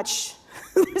so much,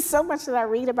 there's so much that I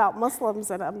read about Muslims,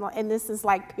 and this is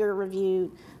like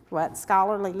peer-reviewed,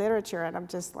 scholarly literature, and I'm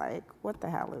just like, what the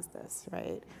hell is this,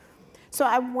 right? So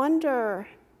I wonder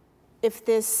if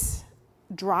this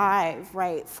drive,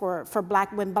 right,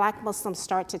 when Black Muslims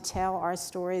start to tell our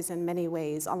stories in many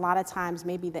ways, a lot of times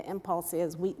maybe the impulse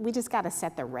is we just got to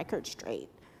set the record straight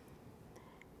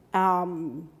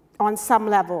on some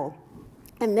level,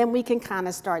 and then we can kind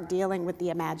of start dealing with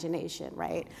the imagination,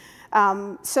 right?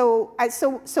 So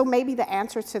maybe the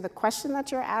answer to the question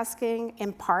that you're asking,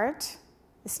 in part,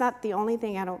 it's not the only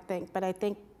thing I don't think, but I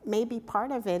think maybe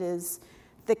part of it is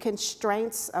the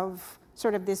constraints of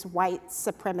sort of this white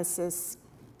supremacist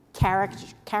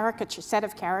set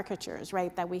of caricatures,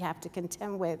 right, that we have to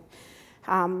contend with,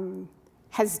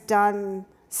 has done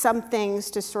some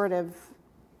things to sort of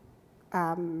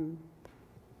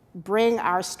bring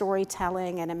our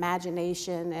storytelling and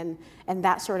imagination and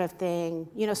that sort of thing,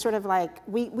 sort of like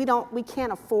we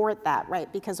can't afford that, right,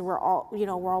 because we're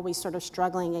always sort of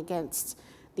struggling against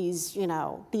these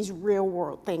real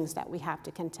world things that we have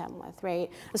to contend with,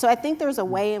 right? So I think there's a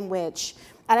way in which,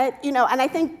 and I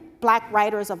think Black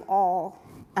writers of all,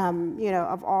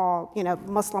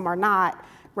 Muslim or not,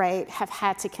 right, have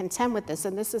had to contend with this.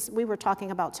 And we were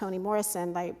talking about Toni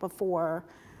Morrison like before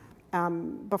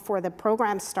the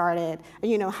program started,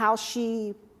 how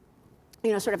she,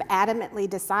 sort of adamantly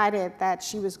decided that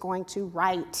she was going to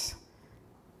write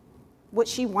what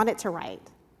she wanted to write,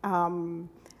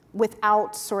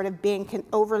 without sort of being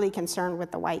overly concerned with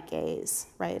the white gaze,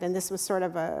 right? And this was sort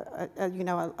of a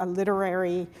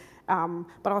literary,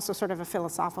 but also sort of a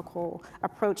philosophical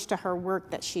approach to her work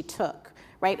that she took,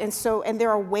 right? And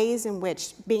there are ways in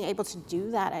which being able to do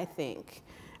that, I think,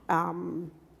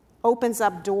 opens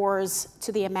up doors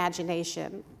to the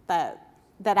imagination that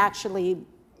actually,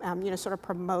 sort of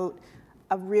promote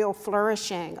a real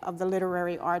flourishing of the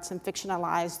literary arts and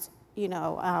fictionalized,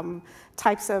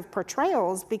 types of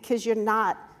portrayals, because you're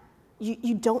not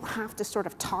you don't have to sort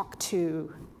of talk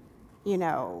to, you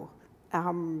know,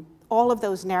 all of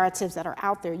those narratives that are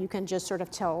out there. You can just sort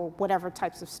of tell whatever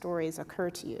types of stories occur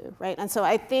to you, right? And so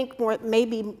I think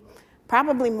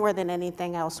probably more than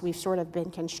anything else, we've sort of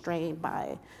been constrained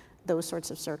by those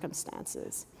sorts of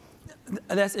circumstances.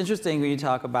 That's interesting when you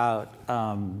talk about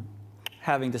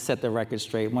having to set the record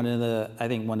straight. I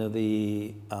think one of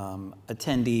the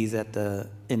attendees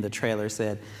in the trailer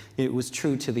said it was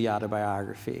true to the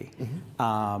autobiography.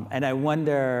 Mm-hmm. And I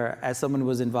wonder, as someone who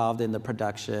was involved in the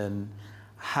production,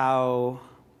 how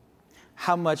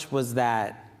much was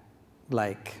that,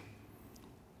 like,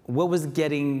 what was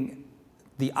getting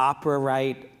the opera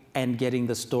right and getting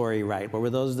the story right?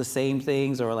 Were those the same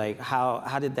things, or like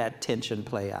how did that tension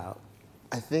play out?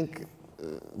 I think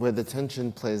where the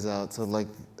tension plays out, so like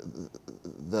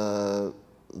the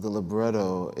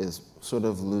libretto is sort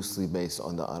of loosely based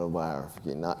on the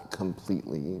autobiography, not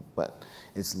completely, but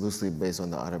it's loosely based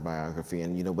on the autobiography.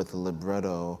 And you know, with the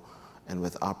libretto and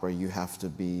with opera, you have to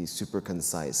be super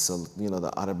concise. So, you know,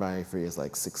 the autobiography is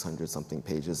like 600 something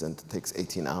pages and it takes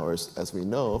 18 hours, as we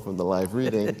know from the live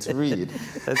reading, to read.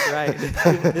 That's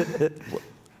right.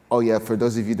 Oh yeah, for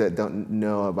those of you that don't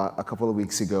know, about a couple of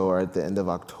weeks ago, or at the end of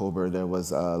October, there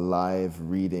was a live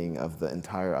reading of the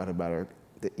entire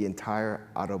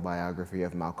autobiography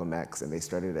of Malcolm X, and they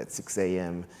started at 6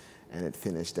 a.m. and it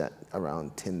finished at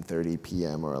around 10:30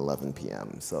 p.m. or 11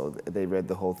 p.m. So they read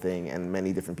the whole thing, and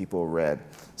many different people read.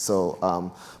 So,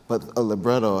 but a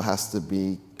libretto has to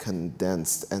be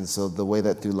condensed, and so the way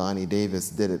that Thulani Davis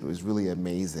did it was really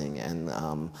amazing. And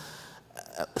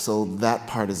so that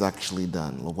part is actually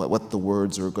done. What the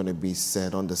words are going to be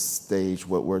said on the stage,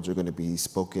 what words are going to be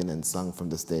spoken and sung from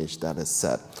the stage, that is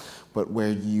set. But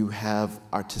where you have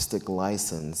artistic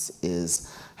license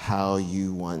is how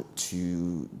you want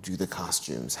to do the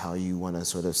costumes, how you want to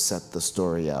sort of set the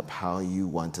story up, how you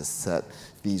want to set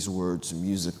these words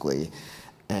musically.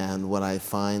 And what I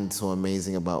find so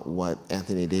amazing about what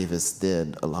Anthony Davis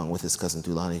did, along with his cousin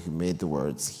Thulani, who made the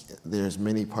words, there's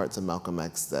many parts of Malcolm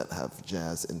X that have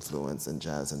jazz influence and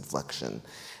jazz inflection.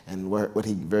 And what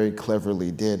he very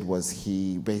cleverly did was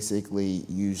he basically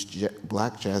used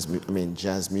jazz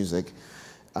music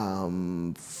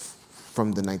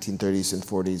from the 1930s and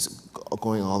 40s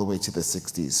going all the way to the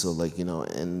 60s. So like, you know,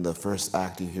 in the first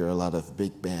act you hear a lot of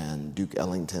big band, Duke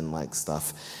Ellington-like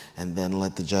stuff, and then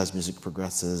let the jazz music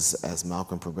progresses as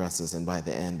Malcolm progresses, and by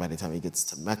the end, by the time he gets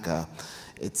to Mecca,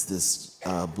 it's this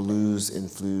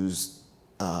blues-infused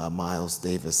Miles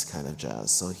Davis kind of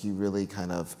jazz. So he really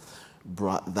kind of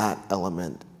brought that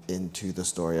element into the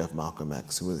story of Malcolm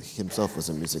X, who himself was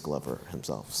a music lover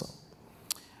himself. So.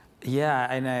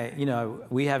 Yeah, and you know,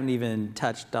 we haven't even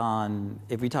touched on,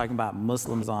 if we're talking about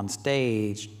Muslims on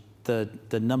stage,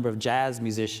 the number of jazz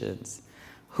musicians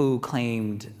who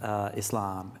claimed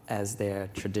Islam as their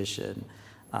tradition.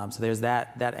 So there's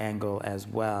that angle as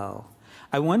well.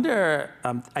 I wonder,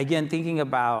 again, thinking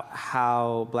about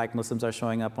how Black Muslims are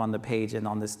showing up on the page and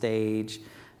on the stage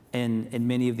in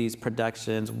many of these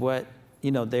productions,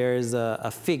 there's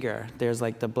a figure, there's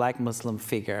like the Black Muslim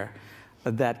figure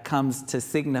that comes to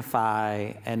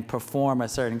signify and perform a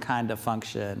certain kind of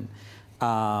function,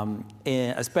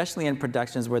 especially in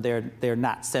productions where they're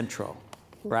not central,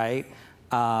 right?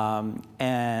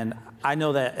 And I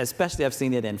know that, especially I've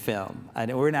seen it in film. I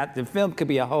know the film could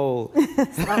be a whole,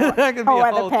 that could be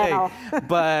a whole thing.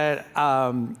 But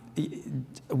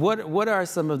what are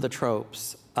some of the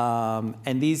tropes?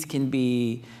 And these can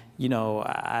be,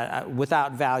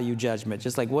 without value judgment,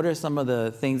 just like what are some of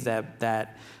the things that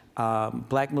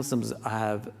Black Muslims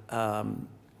have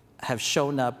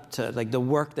shown up to, like the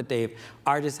work that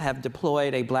artists have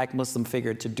deployed a Black Muslim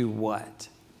figure to do what?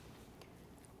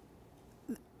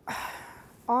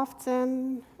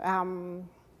 Often,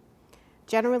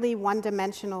 generally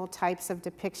one-dimensional types of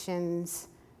depictions.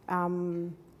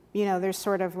 There's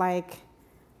sort of like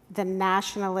the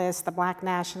nationalist, the Black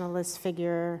nationalist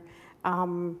figure.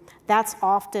 That's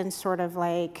often sort of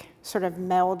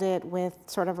melded with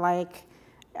sort of like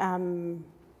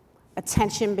a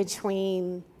tension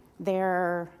between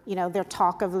their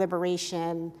talk of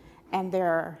liberation and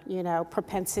their,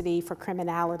 propensity for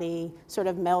criminality, sort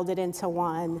of melded into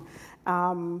one.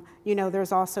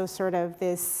 There's also sort of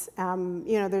this,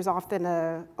 there's often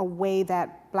a way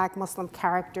that Black Muslim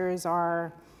characters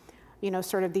are,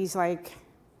 sort of these like,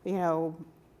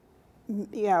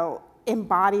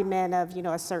 embodiment of,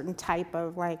 a certain type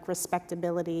of like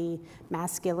respectability,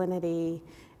 masculinity,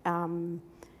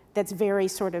 that's very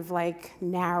sort of like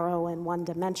narrow and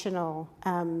one-dimensional.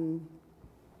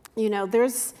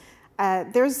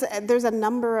 there's a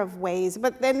number of ways,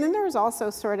 but then there's also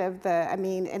sort of the, I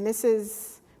mean, and this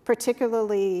is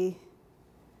particularly,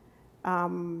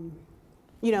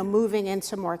 you know, moving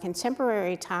into more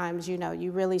contemporary times, you know,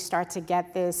 you really start to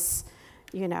get this,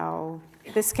 you know,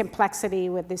 this complexity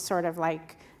with this sort of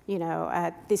like, you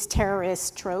know, these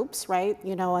terrorist tropes, right?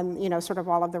 You know, and, you know, sort of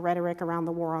all of the rhetoric around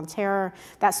the war on terror,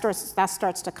 that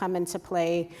starts to come into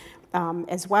play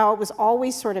as well. It was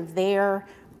always sort of there,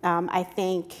 I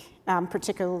think,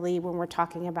 particularly when we're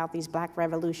talking about these Black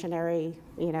revolutionary,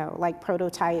 you know, like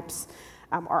prototypes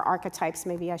or archetypes,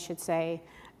 maybe I should say,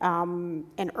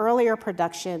 in earlier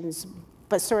productions,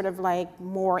 but sort of like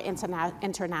more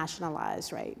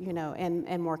internationalized, right? You know,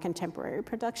 and more contemporary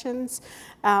productions.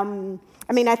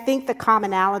 I mean, I think the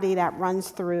commonality that runs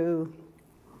through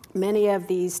many of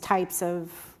these types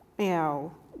of, you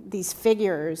know, these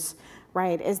figures,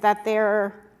 right, is that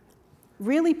they're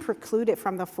really precluded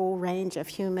from the full range of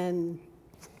human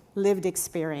lived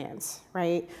experience,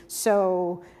 right?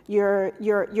 So you're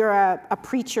a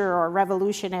preacher or a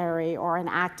revolutionary or an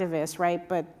activist, right?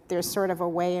 But there's sort of a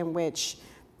way in which,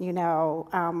 you know,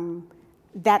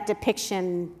 that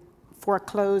depiction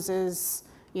forecloses,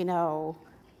 you know,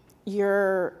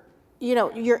 your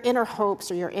inner hopes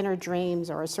or your inner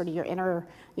dreams or sort of your inner,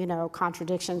 you know,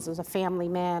 contradictions as a family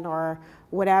man or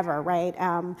whatever, right?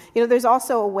 You know, there's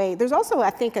also, I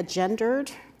think, a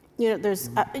gendered, you know, there's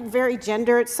very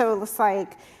gendered, so it's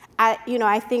like, you know,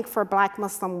 I think for Black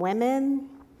Muslim women,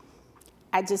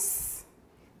 I just,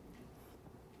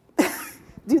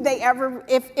 do they ever,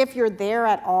 if you're there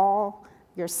at all,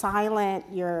 you're silent,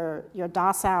 you're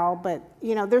docile, but,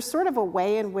 you know, there's sort of a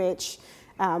way in which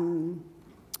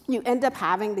you end up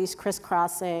having these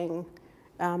crisscrossing,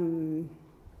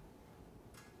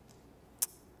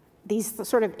 these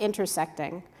sort of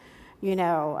intersecting, you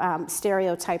know,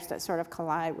 stereotypes that sort of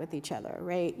collide with each other,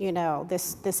 right? You know,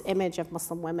 this image of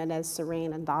Muslim women as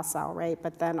serene and docile, right?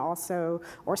 But then also,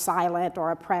 or silent or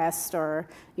oppressed or,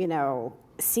 you know,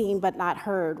 seen but not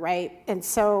heard, right? And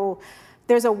so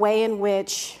there's a way in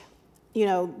which, you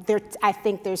know, I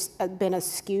think there's been a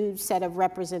skewed set of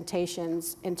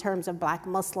representations in terms of Black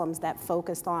Muslims that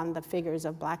focused on the figures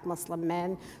of Black Muslim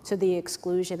men to the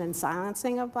exclusion and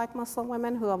silencing of Black Muslim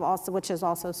women, who have also, which is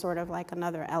also sort of like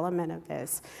another element of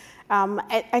this.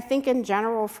 I think in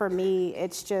general, for me,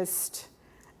 it's just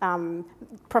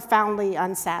profoundly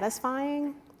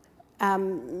unsatisfying,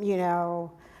 you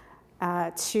know,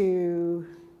 to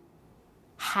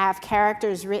have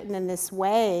characters written in this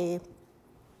way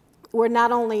where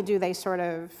not only do they sort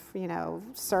of, you know,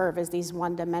 serve as these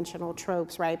one-dimensional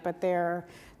tropes, right, but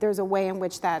there's a way in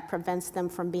which that prevents them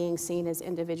from being seen as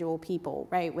individual people,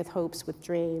 right, with hopes, with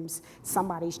dreams,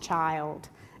 somebody's child,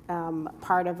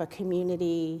 part of a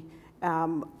community,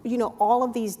 you know, all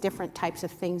of these different types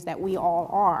of things that we all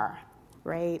are,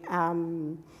 right,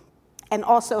 and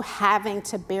also having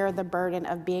to bear the burden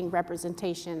of being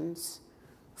representations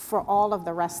for all of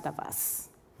the rest of us.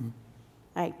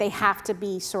 Right? They have to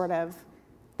be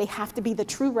they have to be the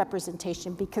true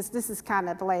representation, because this is kind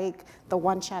of like the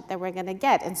one shot that we're gonna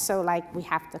get. And so like we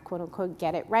have to quote unquote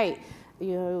get it right.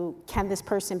 You know, can this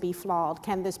person be flawed?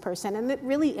 Can this person, and it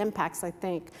really impacts, I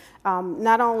think,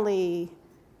 not only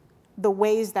the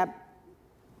ways that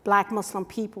Black Muslim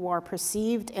people are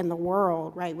perceived in the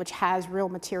world, right, which has real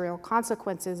material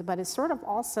consequences, but it sort of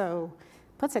also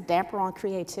puts a damper on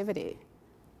creativity.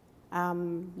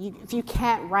 If you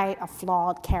can't write a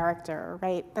flawed character,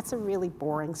 right, that's a really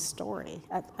boring story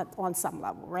on some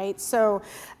level, right? So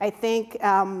I think,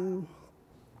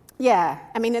 yeah,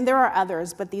 I mean, and there are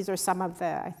others, but these are some of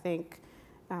the, I think,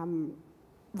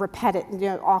 repetitive, you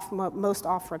know, most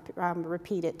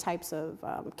repeated types of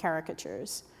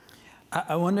caricatures.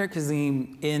 I wonder,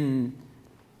 Kazem,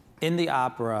 in the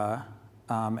opera,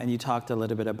 and you talked a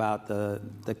little bit about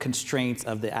the constraints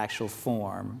of the actual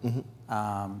form,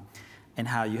 mm-hmm. And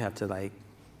how you have to, like,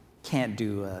 can't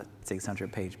do a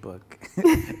 600-page book,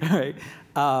 right?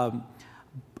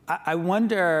 I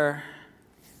wonder,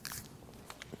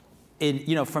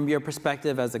 you know, from your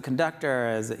perspective as a conductor,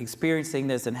 as experiencing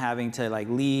this and having to, like,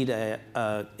 lead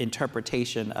a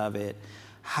interpretation of it,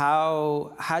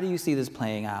 how do you see this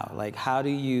playing out? Like, how do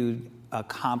you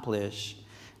accomplish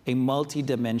a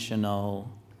multi-dimensional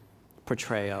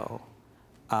portrayal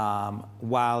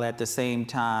while at the same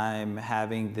time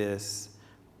having this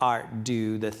art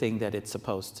do the thing that it's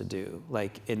supposed to do,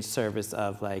 like in service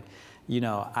of, like, you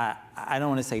know, I don't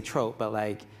want to say trope, but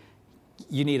like,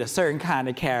 you need a certain kind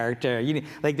of character. You need,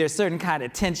 like, there's certain kind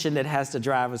of tension that has to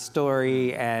drive a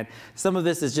story, and some of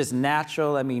this is just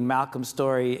natural. I mean, Malcolm's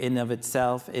story in of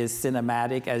itself is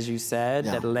cinematic, as you said,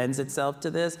 that lends itself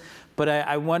to this. But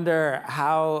I wonder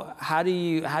how do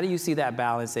you see that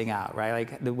balancing out, right?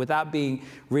 Like, without being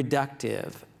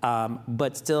reductive,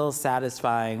 but still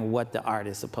satisfying what the art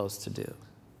is supposed to do.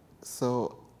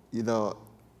 So, you know,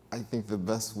 I think the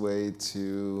best way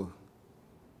to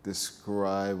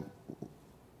describe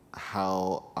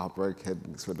how opera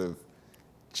can sort of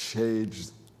change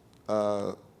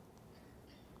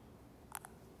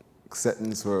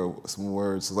sentence or some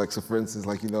words. Like, so for instance,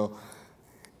 like, you know,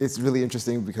 it's really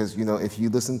interesting because, you know, if you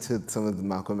listen to some of the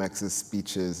Malcolm X's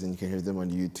speeches, and you can hear them on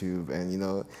YouTube, and, you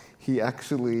know, he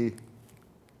actually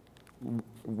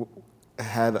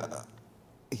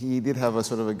he did have a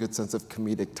sort of a good sense of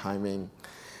comedic timing.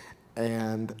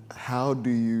 And how do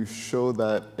you show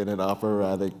that in an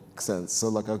operatic sense? So,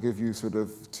 like, I'll give you sort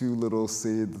of two little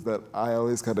scenes that I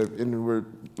always kind of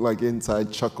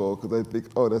inside chuckle, because I think,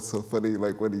 oh, that's so funny,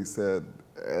 like what he said.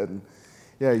 And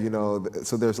yeah, you know,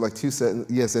 so there's like two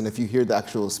sentences, yes, and if you hear the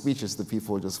actual speeches, the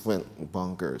people just went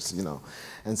bonkers, you know.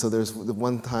 And so there's the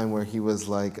one time where he was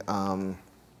like,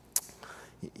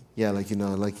 yeah, like, you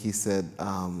know, like he said,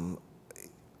 oh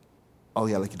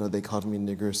yeah, like, you know, they called me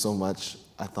nigger so much,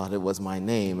 I thought it was my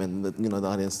name, and the, you know, the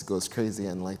audience goes crazy,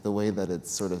 and like the way that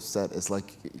it's sort of set is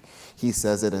like he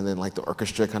says it, and then like the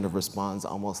orchestra kind of responds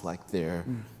almost like they're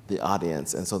the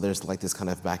audience, and so there's like this kind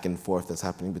of back and forth that's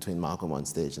happening between Malcolm on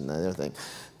stage and the other thing.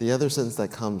 The other sentence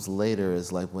that comes later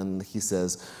is like when he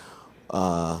says,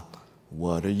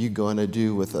 what are you gonna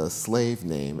do with a slave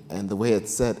name? And the way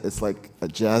it's set, it's like a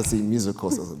jazzy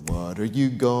musical. So it's like, what are you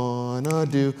gonna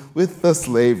do with a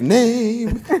slave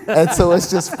name? And so it's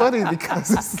just funny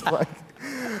because it's like,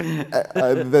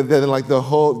 then like the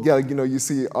whole, yeah, you know, you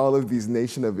see all of these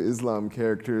Nation of Islam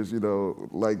characters, you know,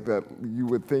 like that you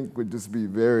would think would just be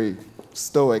very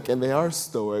stoic, and they are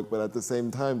stoic, but at the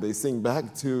same time, they sing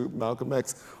back to Malcolm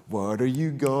X, what are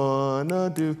you gonna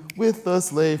do with a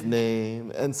slave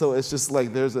name? And so it's just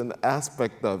like there's an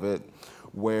aspect of it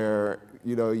where,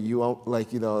 you know, you won't,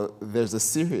 like, you know, there's a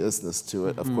seriousness to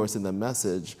it, of course, in the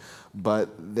message, but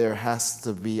there has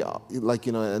to be, like,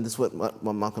 you know, and this is what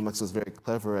Malcolm X was very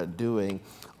clever at doing,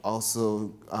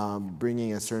 also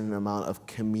bringing a certain amount of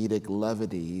comedic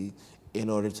levity in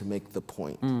order to make the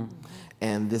point.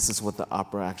 And this is what the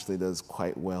opera actually does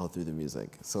quite well through the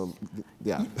music. So,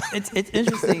 yeah. It's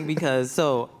interesting because,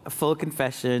 so, full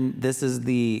confession, this is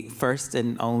the first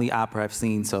and only opera I've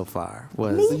seen so far.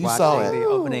 Was so you saw it. The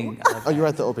opening. Oh, you were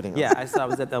at the opening. Yeah, I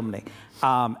was at the opening.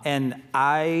 And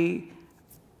I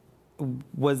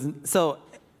was, so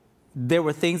there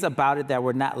were things about it that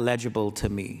were not legible to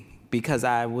me because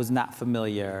I was not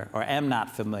familiar, or am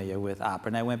not familiar with opera.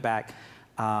 And I went back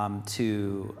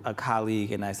to a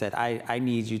colleague, and I said, I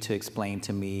need you to explain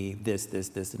to me this, this,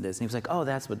 this, and this. And he was like, oh,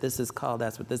 that's what this is called,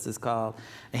 that's what this is called.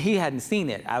 And he hadn't seen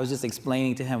it. I was just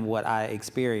explaining to him what I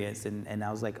experienced, and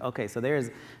I was like, okay, so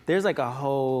there's like a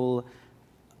whole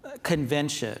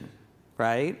convention,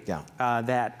 right? Yeah.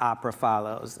 That opera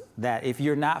follows, that if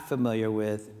you're not familiar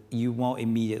with, you won't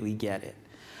immediately get it.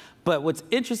 But what's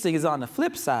interesting is on the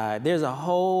flip side, there's a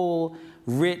whole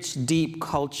rich, deep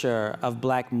culture of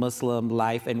Black Muslim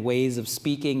life and ways of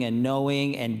speaking and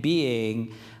knowing and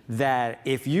being that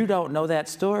if you don't know that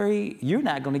story, you're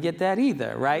not going to get that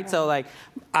either, right? So like,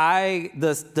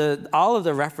 all of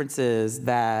the references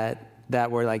that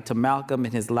were like to Malcolm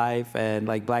and his life and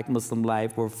like Black Muslim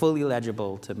life were fully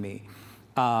legible to me.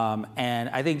 And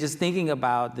I think just thinking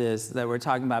about this, that we're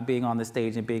talking about being on the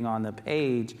stage and being on the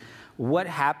page, what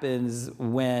happens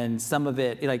when some of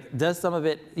it, like, does some of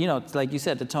it, you know, like you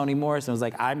said, to Toni Morrison, was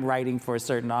like, I'm writing for a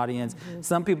certain audience.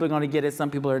 Some people are going to get it,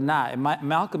 some people are not. And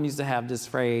Malcolm used to have this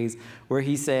phrase where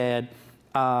he said,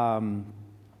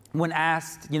 when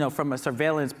asked, you know, from a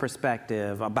surveillance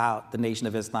perspective about the Nation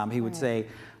of Islam, he would say,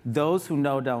 those who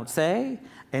know don't say,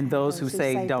 and those who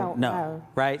say don't know,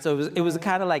 right? So it was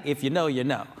kind of like, if you know, you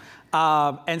know.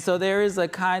 And so there is a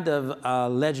kind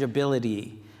of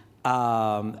legibility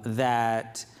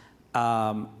that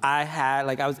I had,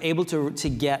 like I was able to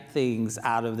get things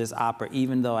out of this opera,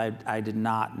 even though I did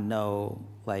not know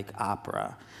like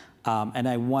opera. And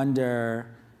I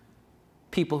wonder,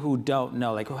 people who don't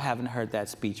know, like who haven't heard that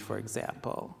speech, for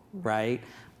example, right?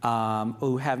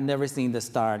 Who have never seen the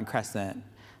Star and Crescent,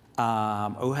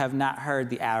 who have not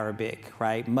heard the Arabic,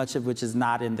 right? Much of which is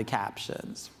not in the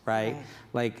captions, right?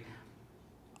 Like,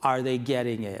 are they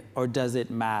getting it, or does it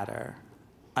matter?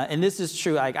 And this is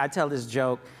true. I tell this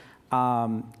joke.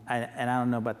 and I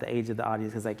don't know about the age of the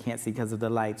audience because I can't see because of the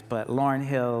lights, but Lauryn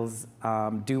Hill's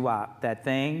doo-wop, that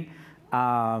thing.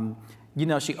 You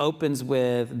know, she opens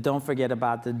with, don't forget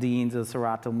about the deans of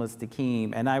Siratul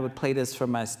Mustaqim. And I would play this for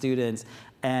my students.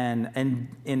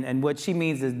 And what she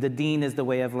means is the deen is the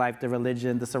way of life, the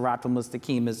religion, the Siratul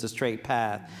Mustaqim is the straight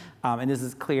path. And this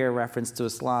is clear reference to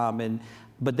Islam.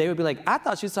 But they would be like, I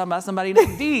thought she was talking about somebody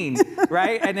named Dean,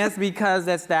 right? And that's because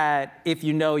that's that, if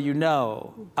you know, you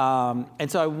know. And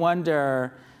so I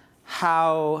wonder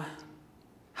how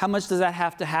much does that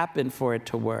have to happen for it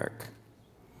to work?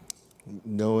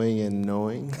 Knowing and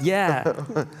knowing? Yeah.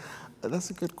 That's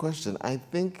a good question. I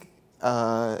think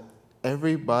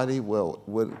everybody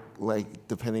would, like,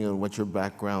 depending on what your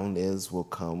background is, will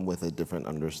come with a different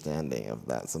understanding of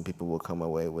that. Some people will come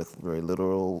away with very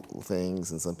literal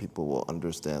things, and some people will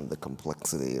understand the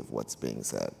complexity of what's being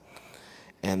said.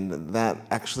 And that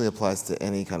actually applies to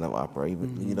any kind of opera.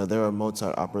 Even, you know, there are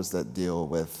Mozart operas that deal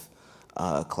with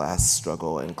class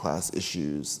struggle and class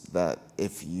issues that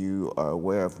if you are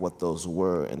aware of what those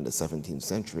were in the 17th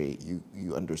century,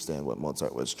 you understand what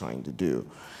Mozart was trying to do.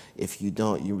 If you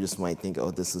don't, you just might think,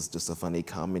 oh, this is just a funny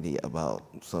comedy about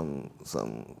some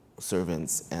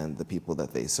servants and the people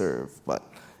that they serve,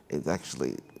 but it's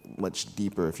actually much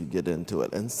deeper if you get into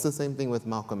it. And it's the same thing with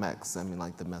Malcolm X. I mean,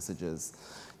 like the messages,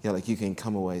 yeah, like you can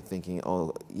come away thinking,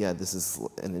 oh, yeah, this is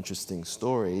an interesting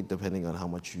story, depending on how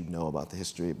much you know about the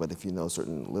history. But if you know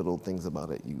certain little things about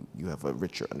it, you have a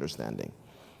richer understanding.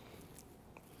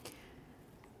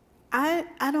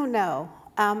 I don't know.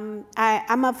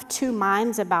 I'm of two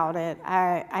minds about it.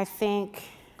 I think,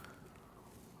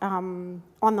 on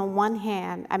the one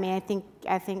hand, I mean, I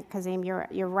think Kazem,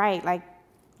 you're right. Like,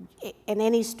 in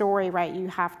any story, right, you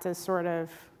have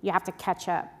to catch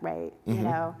up, right? Mm-hmm. You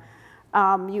know.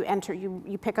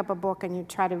 You pick up a book and you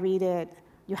try to read it,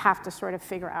 you have to sort of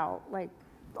figure out like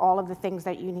all of the things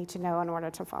that you need to know in order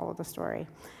to follow the story.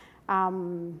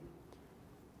 And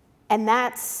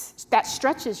that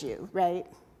stretches you, right?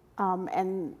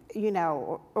 And, you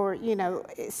know, or, you know,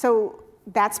 so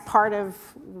that's part of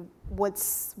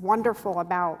what's wonderful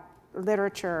about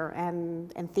literature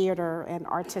and theater and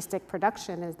artistic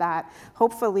production is that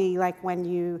hopefully like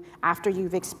after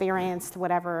you've experienced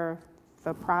whatever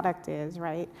the product is,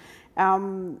 right?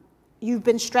 You've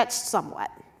been stretched somewhat,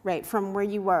 right, from where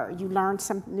you were. You learned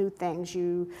some new things.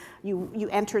 You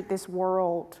entered this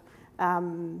world,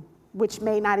 which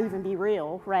may not even be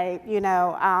real, right? You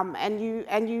know, and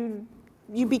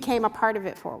you became a part of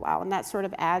it for a while, and that sort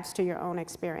of adds to your own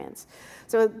experience.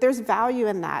 So there's value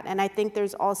in that, and I think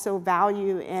there's also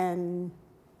value in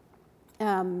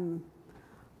the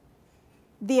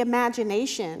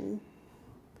imagination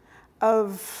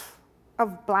of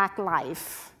Black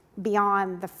life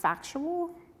beyond the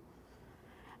factual.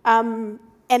 And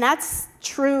that's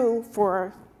true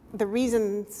for the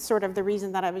reason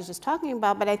that I was just talking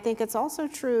about, but I think it's also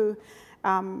true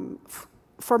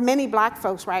for many Black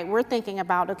folks, right? We're thinking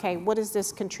about, okay, what does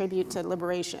this contribute to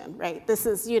liberation, right? This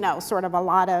is, you know, sort of a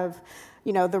lot of,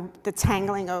 you know, the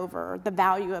tangling over the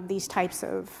value of these types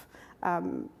of,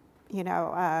 you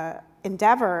know,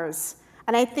 endeavors.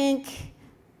 And I think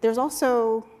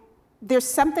there's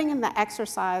something in the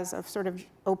exercise of sort of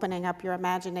opening up your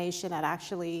imagination that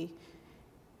actually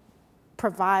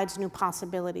provides new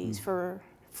possibilities for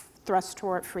thrust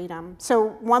toward freedom. So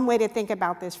one way to think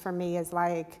about this for me is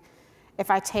like, if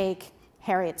I take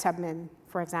Harriet Tubman,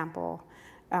 for example,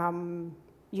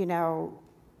 you know,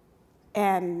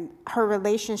 and her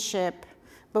relationship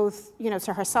both, you know,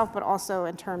 to herself, but also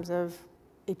in terms of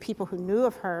the people who knew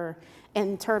of her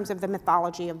in terms of the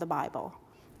mythology of the Bible,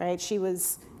 right? She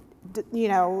was, you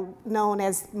know, known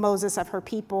as Moses of her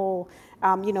people.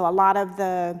 You know, a lot of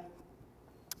the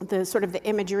sort of the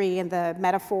imagery and the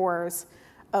metaphors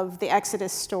of the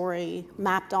Exodus story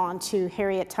mapped onto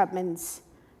Harriet Tubman's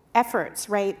efforts,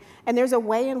 right? And there's a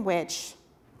way in which,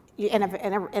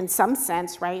 in some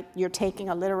sense, right, you're taking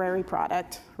a literary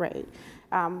product, right,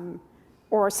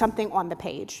 or something on the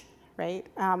page, right?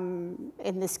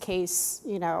 In this case,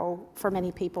 you know, for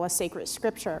many people, a sacred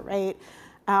scripture, right?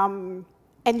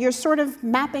 And you're sort of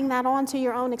mapping that onto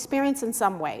your own experience in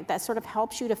some way that sort of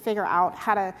helps you to figure out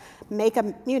how to make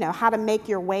how to make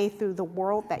your way through the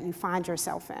world that you find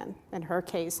yourself in. In her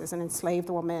case, as an enslaved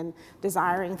woman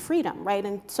desiring freedom, right?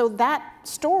 And so that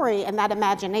story and that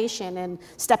imagination and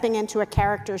stepping into a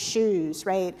character's shoes,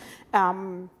 right,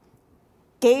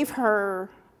 gave her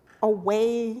a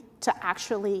way to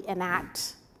actually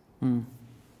enact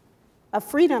a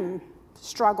freedom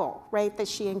struggle, right, that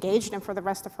she engaged in for the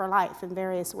rest of her life in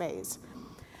various ways.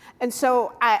 And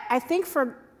so I think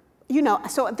for, you know,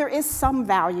 so there is some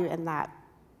value in that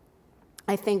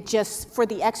I think just for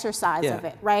the exercise of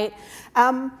it, right?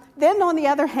 Then on the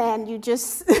other hand, you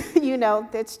just, you know,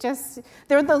 it's just,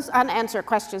 there are those unanswered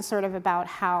questions sort of about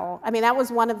how, I mean, that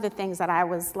was one of the things that I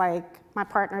was like, my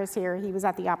partner is here, he was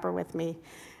at the opera with me,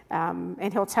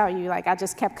 and he'll tell you, like, I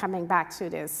just kept coming back to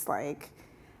this, like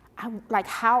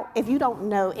how, if you don't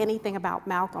know anything about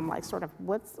Malcolm, like sort of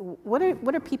what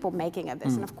are people making of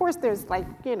this? And of course there's like,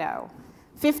 you know,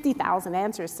 50,000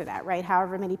 answers to that, right?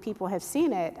 However many people have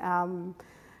seen it,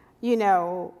 you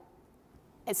know,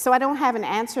 so I don't have an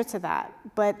answer to that,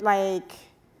 but like,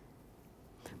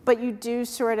 but you do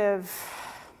sort of,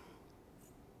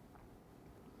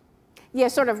 yeah,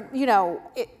 sort of, you know,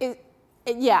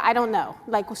 yeah, I don't know,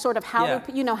 like sort of how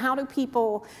do, you know, how do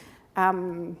people,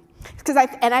 because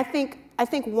I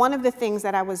think one of the things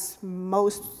that I was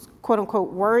most quote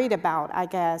unquote worried about, I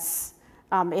guess,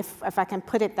 if I can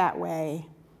put it that way,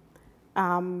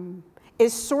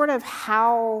 is sort of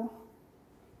how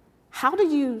do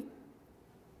you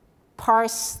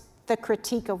parse the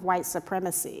critique of white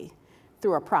supremacy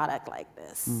through a product like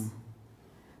this?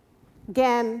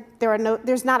 Again,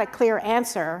 there's not a clear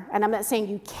answer, and I'm not saying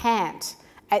you can't.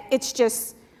 It's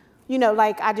just, you know,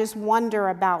 like I just wonder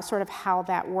about sort of how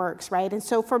that works, right? And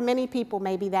so for many people,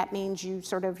 maybe that means you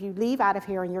sort of, you leave out of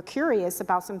here and you're curious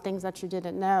about some things that you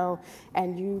didn't know,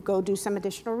 and you go do some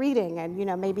additional reading, and, you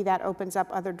know, maybe that opens up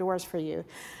other doors for you.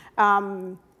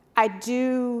 I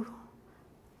do,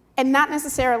 and not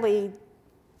necessarily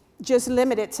just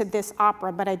limited to this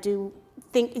opera, but I do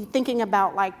thinking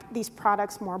about like these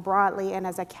products more broadly, and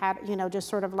as a you know, just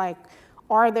sort of like,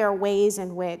 are there ways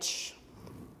in which,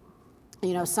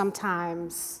 you know,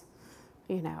 sometimes,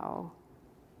 you know,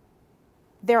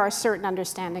 there are certain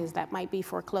understandings that might be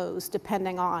foreclosed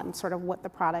depending on sort of what the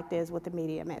product is, what the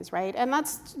medium is, right? And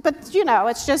that's, but you know,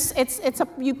 it's just,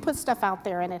 you put stuff out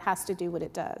there and it has to do what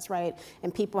it does, right?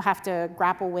 And people have to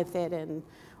grapple with it and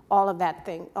all of that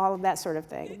thing, all of that sort of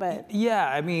thing, but. Yeah,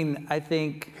 I mean, I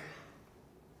think,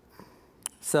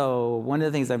 so one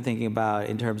of the things I'm thinking about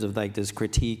in terms of like this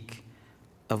critique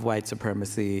of white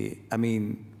supremacy, I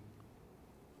mean,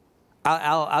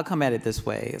 I'll come at it this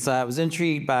way. So I was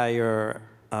intrigued by your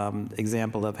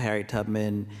example of Harriet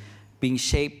Tubman being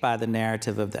shaped by the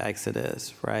narrative of the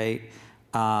Exodus, right?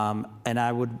 And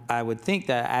I would think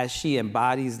that as she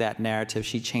embodies that narrative,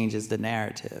 she changes the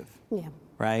narrative,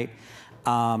 right?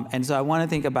 And so I want to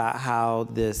think about how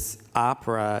this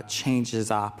opera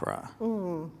changes opera,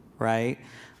 right?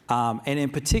 And in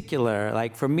particular,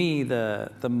 like for me, the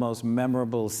most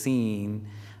memorable scene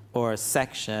or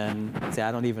section, see,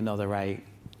 I don't even know the right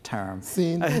term.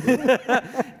 Scene.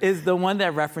 Is the one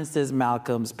that references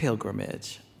Malcolm's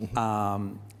pilgrimage.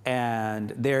 And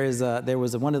there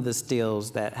was one of the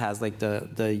stills that has like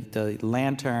the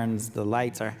lanterns, the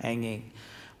lights are hanging,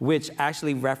 which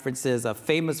actually references a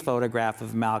famous photograph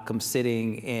of Malcolm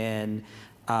sitting in,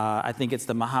 I think it's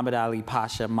the Muhammad Ali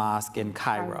Pasha Mosque in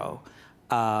Cairo.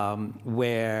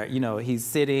 Where, you know, he's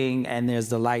sitting and there's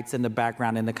the lights in the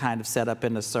background and the kind of set up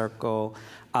in a circle.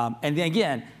 And then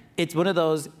again, it's one of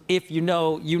those, if you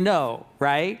know, you know,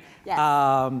 right? Yes.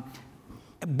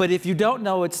 But if you don't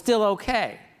know, it's still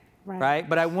okay, right?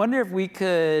 But I wonder if we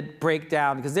could break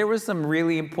down, because there were some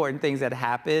really important things that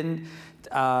happened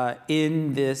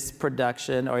in this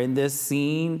production or in this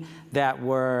scene that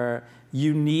were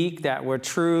unique, that were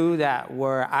true, that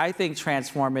were, I think,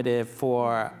 transformative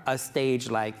for a stage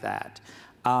like that.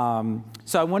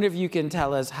 So I wonder if you can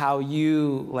tell us how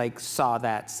you like saw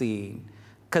that scene.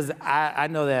 Because I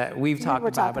know that we've talked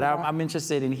about it, but I'm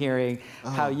interested in hearing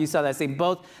how you saw that scene.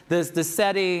 Both the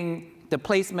setting, the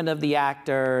placement of the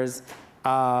actors,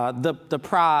 the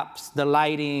props, the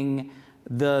lighting,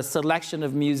 the selection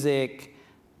of music,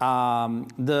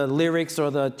 the lyrics or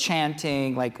the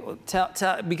chanting, like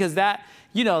because that,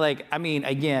 you know, like, I mean,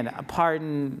 again,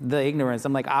 pardon the ignorance,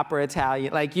 I'm like opera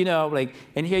Italian, like, you know, like,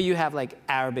 and here you have like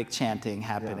Arabic chanting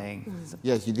happening.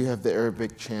 Yes, you do have the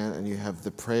Arabic chant and you have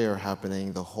the prayer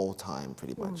happening the whole time,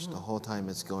 pretty much. The whole time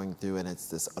it's going through and it's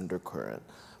this undercurrent.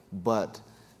 But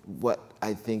what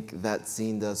I think that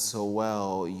scene does so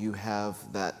well, you have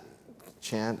that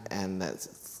chant and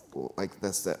that's like,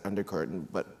 that's the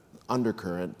undercurrent,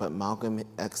 but Malcolm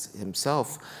X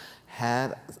himself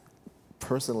had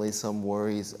personally some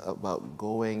worries about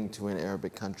going to an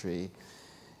Arabic country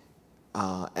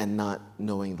and not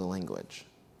knowing the language,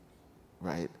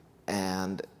 right?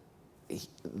 And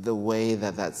the way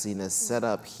that that scene is set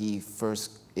up, he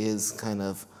first is kind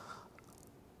of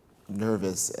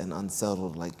nervous and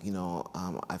unsettled, like, you know,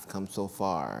 I've come so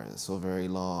far, so very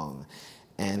long,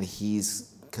 and he's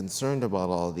concerned about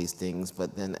all of these things,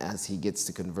 but then as he gets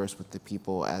to converse with the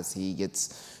people, as he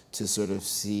gets to sort of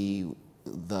see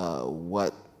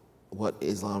what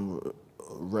Islam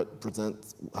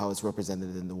represents, how it's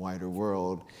represented in the wider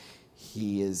world,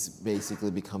 he is basically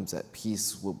becomes at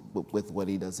peace with what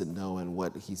he doesn't know and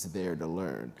what he's there to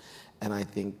learn. And I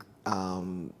think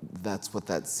that's what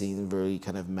that scene very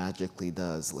kind of magically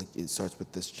does. Like, it starts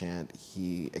with this chant,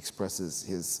 he expresses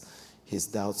his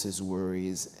doubts, his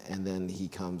worries, and then he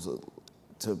comes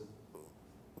to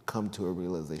come to a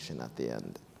realization at the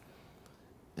end.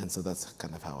 And so that's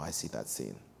kind of how I see that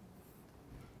scene.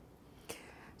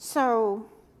 So,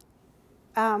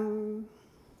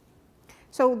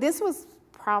 so this was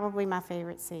probably my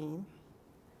favorite scene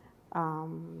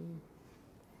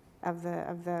of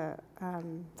the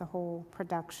whole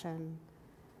production.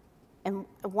 And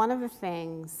one of the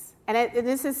things, and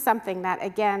this is something that,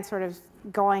 again, sort of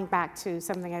going back to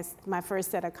something my first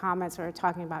set of comments were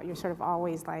talking about, you're sort of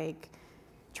always like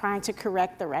trying to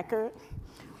correct the record.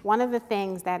 One of the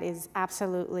things that is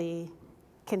absolutely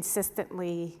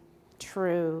consistently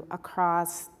true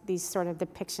across these sort of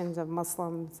depictions of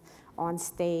Muslims on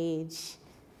stage,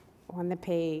 on the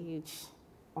page,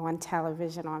 on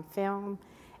television, on film,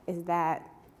 is that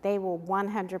they will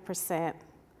 100%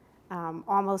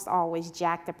 almost always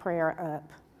jack the prayer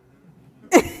up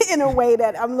in a way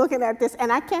that I'm looking at this,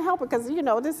 and I can't help it because, you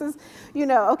know, this is, you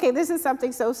know, okay, this is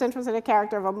something so central to the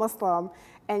character of a Muslim,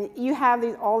 and you have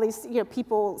all these, you know,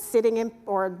 people sitting in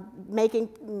or making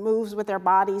moves with their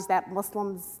bodies that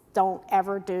Muslims don't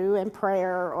ever do in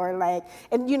prayer, or like,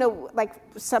 and you know, like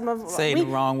some of saying the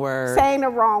wrong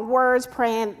words,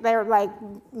 praying. They're like,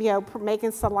 you know,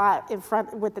 making salat in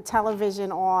front with the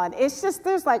television on. It's just,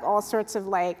 there's like all sorts of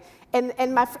like, and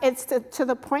it's to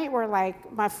the point where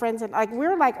like my friends and like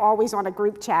we're like always on a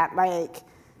group chat like,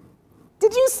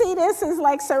 did you see this? It's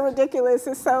like so ridiculous.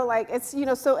 It's so like, it's, you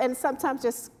know, so, and sometimes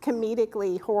just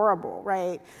comedically horrible,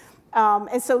 right?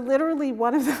 And so literally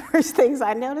one of the first things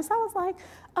I noticed, I was like,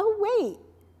 oh wait,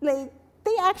 like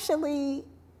they actually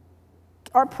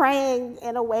are praying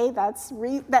in a way that's,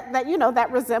 that you know,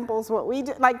 that resembles what we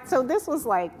do. Like, so this was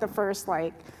like the first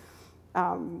like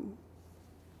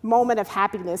moment of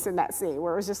happiness in that scene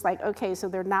where it was just like, okay, so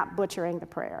they're not butchering the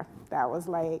prayer. That was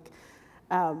like,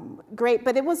 great,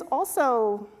 but it was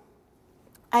also,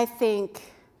 I think,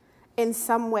 in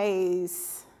some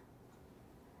ways,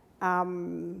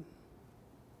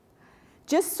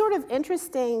 just sort of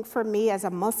interesting for me as a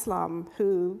Muslim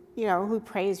who, you know, who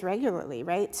prays regularly,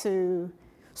 right? To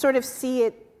sort of see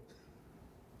it,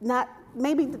 not,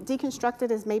 maybe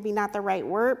deconstructed is maybe not the right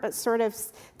word, but sort of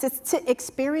to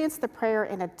experience the prayer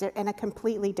in a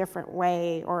completely different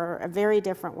way, or a very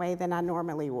different way than I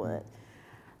normally would.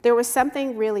 There was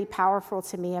something really powerful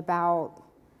to me about,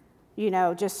 you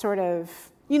know, just sort of,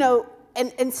 you know,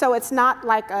 and so it's not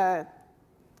like a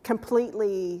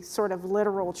completely sort of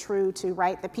literal true to,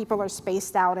 right, that people are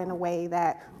spaced out in a way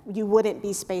that you wouldn't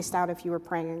be spaced out if you were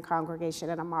praying in congregation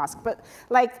in a mosque. But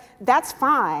like, that's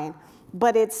fine,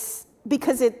 but it's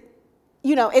because it,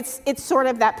 you know, it's sort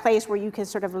of that place where you can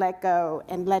sort of let go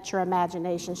and let your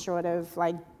imagination sort of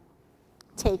like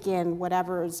take in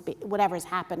whatever's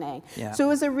happening. Yeah. So it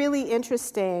was a really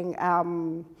interesting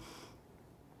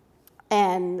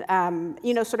and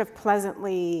you know, sort of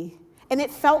pleasantly, and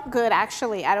it felt good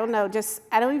actually. I don't know, just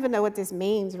I don't even know what this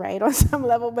means, right, on some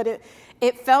level, but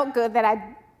it felt good that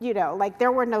I, you know, like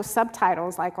there were no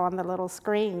subtitles like on the little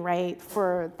screen, right,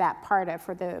 for that part of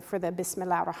for the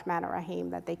Bismillah ar-Rahman ar-Rahim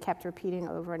that they kept repeating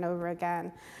over and over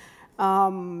again.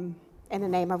 In the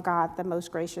name of God, the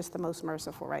most gracious, the most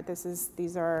merciful, right?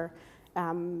 These are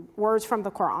words from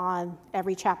the Quran.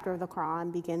 Every chapter of the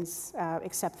Quran begins,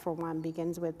 except for one,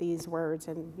 begins with these words.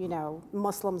 And, you know,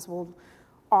 Muslims will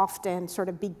often sort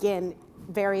of begin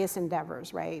various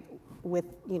endeavors, right, with,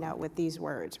 you know, with these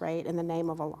words, right, in the name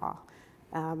of Allah.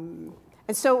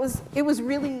 And so it was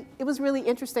really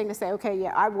interesting to say, okay,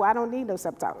 yeah, I don't need no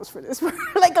subtitles for this.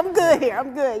 Like, I'm good here,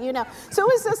 I'm good, you know. So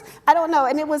it was just, I don't know,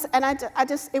 and it was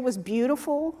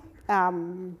beautiful.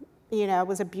 You know, it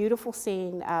was a beautiful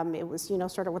scene. It was, you know,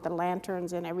 sort of with the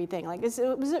lanterns and everything. Like,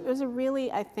 it was a really,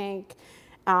 I think,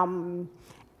 and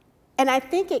I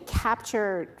think it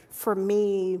captured for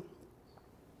me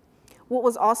what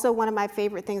was also one of my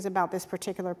favorite things about this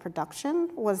particular production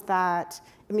was that,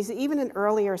 I mean, even in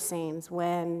earlier scenes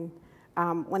when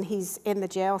he's in the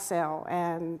jail cell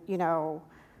and, you know,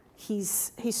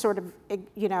 he's sort of,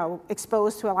 you know,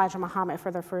 exposed to Elijah Muhammad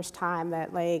for the first time,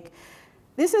 that like,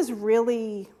 this is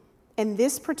really, in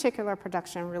this particular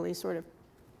production, really sort of,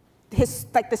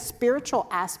 like the spiritual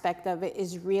aspect of it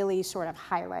is really sort of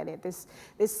highlighted.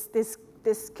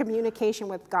 This communication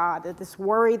with God, this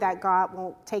worry that God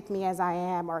won't take me as I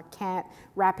am or can't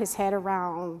wrap his head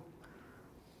around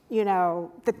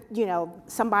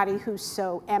somebody who's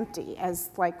so empty, as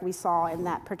like we saw in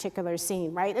that particular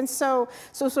scene, right? And so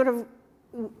sort of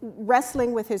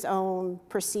wrestling with his own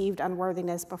perceived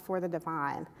unworthiness before the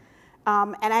divine.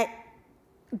 And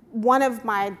one of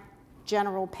my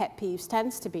general pet peeves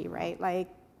tends to be, right, like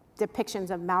depictions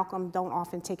of Malcolm don't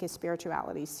often take his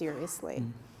spirituality seriously.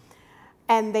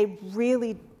 And they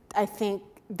really, I think,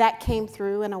 that came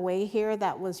through in a way here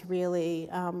that was really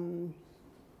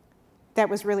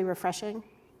refreshing.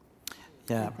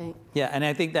 Yeah, yeah, and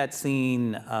I think that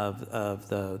scene of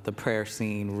the prayer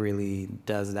scene really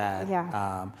does that.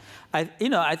 Yeah.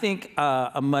 I think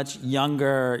a much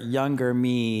younger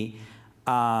me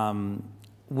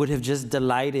would have just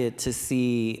delighted to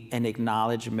see an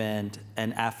acknowledgement,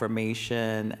 an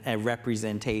affirmation, and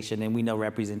representation. And we know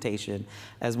representation,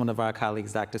 as one of our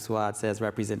colleagues, Dr. Swad, says,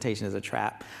 representation is a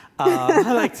trap.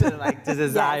 To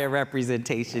desire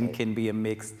representation can be a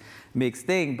mixed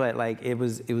thing, but like it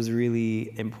was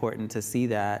really important to see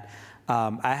that.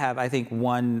 I have, I think,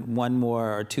 one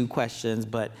more or two questions,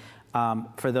 but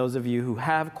for those of you who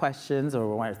have questions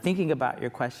or are thinking about your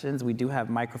questions, we do have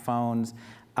microphones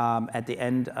at the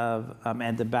end of,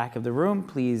 at the back of the room.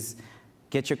 Please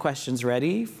get your questions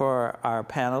ready for our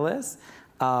panelists.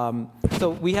 So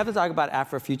we have to talk about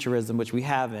Afrofuturism, which we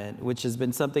haven't, which has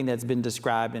been something that's been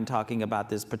described in talking about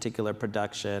this particular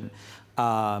production,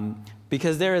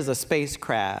 because there is a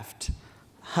spacecraft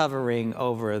hovering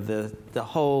over the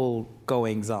whole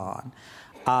goings-on.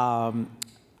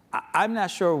 I'm not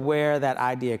sure where that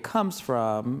idea comes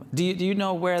from. Do you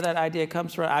know where that idea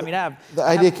comes from? I mean, the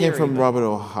idea came from Robert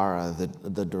O'Hara,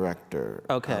 the director.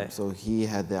 Okay. So he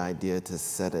had the idea to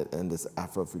set it in this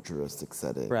Afrofuturistic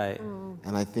setting. Right.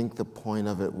 And I think the point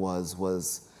of it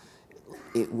was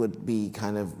it would be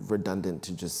kind of redundant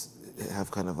to just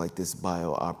have kind of like this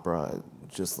bio-opera,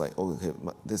 just like, oh, okay,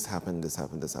 this happened, this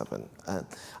happened, this happened.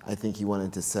 I think he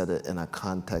wanted to set it in a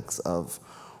context of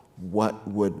what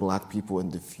would Black people in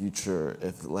the future,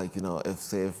 if like,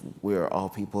 if we're all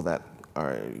people that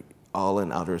are all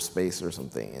in outer space or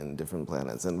something in different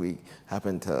planets, and we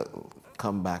happen to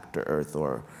come back to Earth,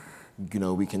 or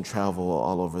we can travel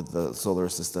all over the solar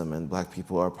system, and Black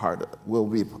people will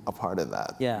be a part of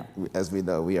that. Yeah. As we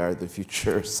know, we are the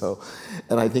future. So,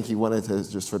 and I think he wanted to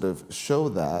just sort of show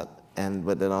that,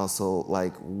 but then also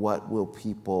like, what will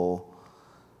people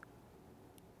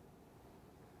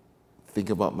think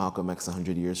about Malcolm X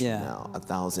 100 years from now,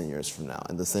 1,000 years from now,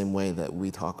 in the same way that we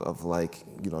talk of like,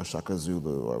 Shaka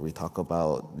Zulu, or we talk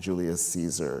about Julius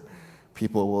Caesar.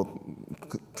 People will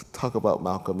talk about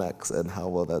Malcolm X, and how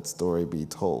will that story be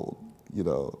told,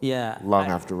 long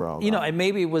after we're all gone. And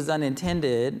maybe it was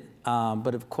unintended,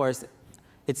 but of course,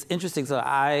 it's interesting. So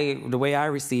the way I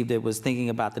received it was thinking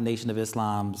about the Nation of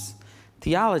Islam's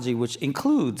theology, which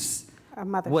includes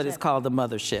what is called the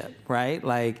mothership, right?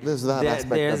 Like there's that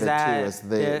aspect of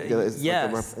it too.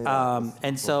 Yes.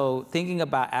 And so thinking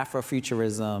about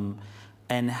Afrofuturism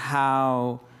and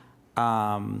how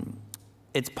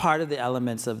it's part of the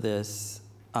elements of this,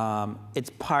 it's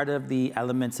part of the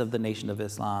elements of the Nation of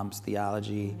Islam's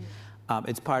theology.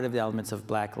 It's part of the elements of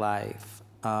Black life.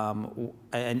 And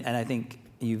I think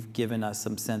you've given us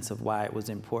some sense of why it was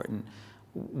important.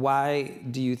 Why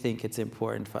do you think it's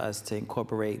important for us to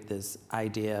incorporate this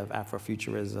idea of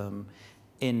Afrofuturism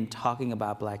in talking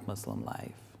about Black Muslim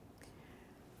life?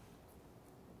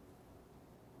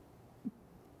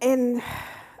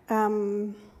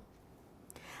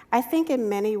 I think in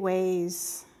many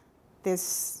ways,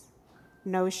 this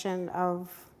notion of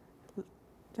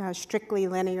strictly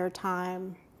linear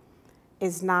time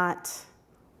is not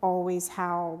always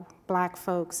how Black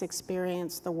folks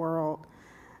experience the world.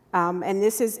 And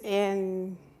this is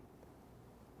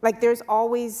there's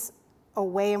always a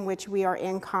way in which we are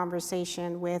in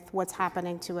conversation with what's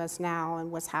happening to us now and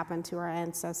what's happened to our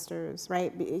ancestors,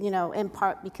 right? In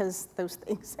part because those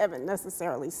things haven't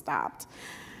necessarily stopped,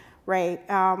 right?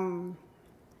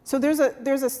 So there's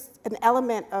an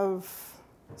element of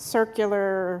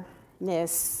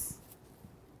circularness,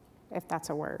 if that's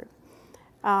a word,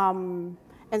 and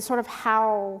sort of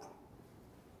how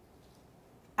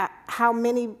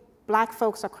many Black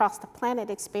folks across the planet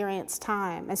experience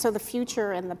time. And so the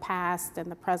future and the past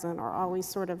and the present are always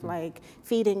sort of like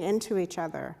feeding into each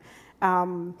other.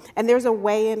 And there's a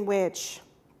way in which,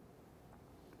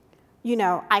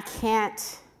 I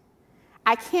can't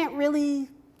really,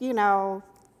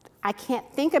 I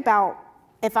can't think about,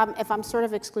 if I'm sort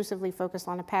of exclusively focused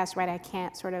on the past, right, I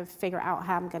can't sort of figure out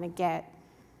how I'm gonna get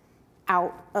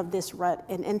out of this rut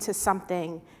and into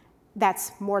something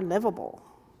that's more livable.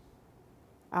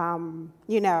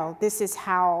 You know, this is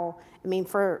how, I mean,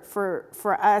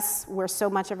 for us, where so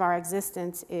much of our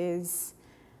existence is,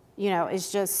 you know,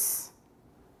 is just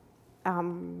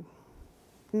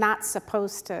not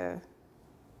supposed to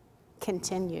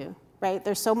continue, right?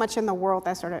 There's so much in the world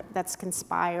that's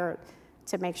conspired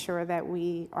to make sure that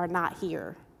we are not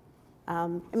here. I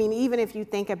mean, even if you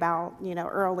think about, you know,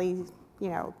 early, you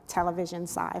know, television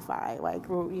sci-fi, like,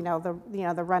 you know,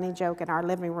 the running joke in our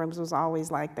living rooms was always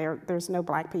like, there's no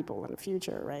black people in the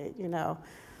future, right? You know,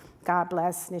 God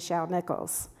bless Nichelle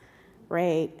Nichols,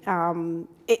 right?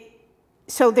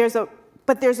 So there's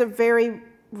a very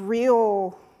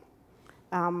real,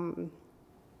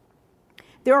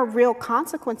 there are real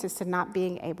consequences to not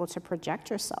being able to project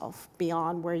yourself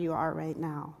beyond where you are right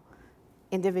now,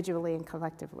 individually and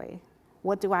collectively.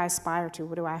 What do I aspire to?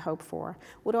 What do I hope for?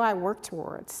 What do I work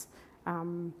towards?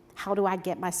 How do I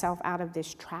get myself out of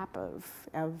this trap of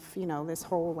you know, this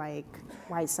whole like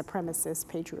white supremacist,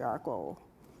 patriarchal,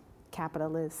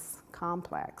 capitalist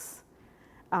complex?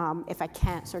 If I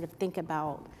can't sort of think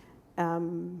about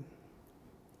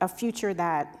a future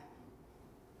that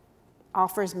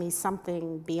offers me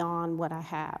something beyond what I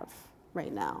have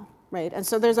right now. Right, and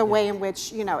so there's a way in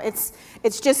which, you know, it's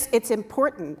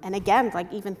important. And again,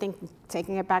 like even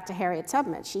taking it back to Harriet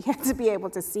Tubman, she had to be able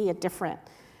to see a different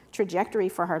trajectory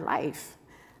for her life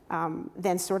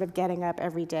than sort of getting up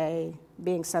every day,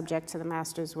 being subject to the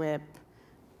master's whip,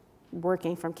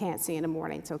 working from can't see in the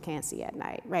morning till can't see at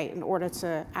night, right, in order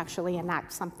to actually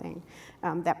enact something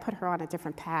that put her on a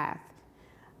different path.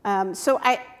 So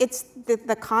it's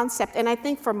the concept, and I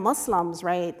think for Muslims,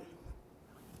 right,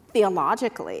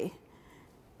 theologically,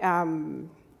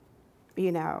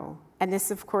 you know, and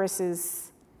this of course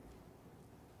is,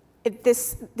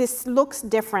 this looks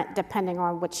different depending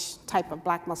on which type of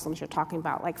black Muslims you're talking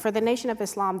about. Like for the Nation of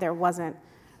Islam, there wasn't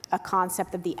a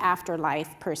concept of the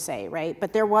afterlife per se, right?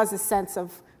 But there was a sense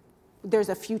of, there's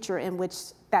a future in which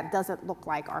that doesn't look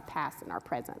like our past and our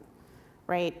present,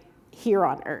 right? Here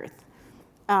on earth.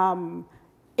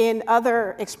 In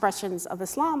other expressions of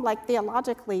Islam, like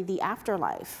theologically, the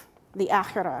afterlife, the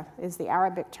akhirah is the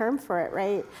Arabic term for it,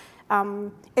 right?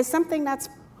 Is something that's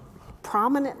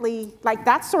prominently, like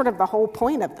that's sort of the whole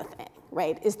point of the thing,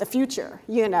 right? Is the future,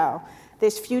 you know,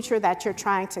 this future that you're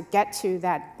trying to get to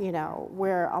that, you know,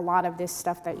 where a lot of this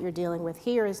stuff that you're dealing with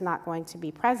here is not going to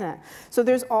be present. So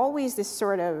there's always this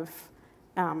sort of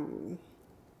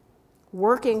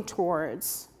working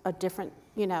towards a different,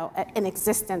 you know, an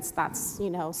existence that's,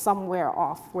 you know, somewhere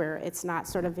off where it's not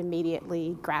sort of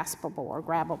immediately graspable or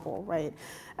grabbable, right?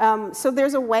 So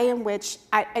there's a way in which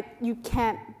you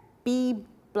can't be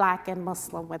black and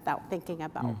Muslim without thinking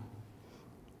about,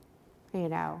 you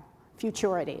know,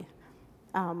 futurity.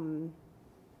 You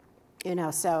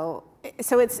know, so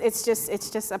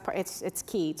it's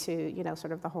key to, you know,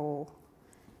 sort of the whole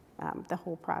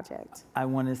project. I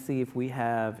want to see if we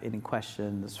have any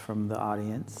questions from the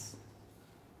audience.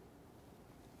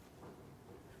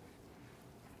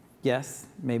 Yes,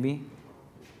 maybe.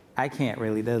 I can't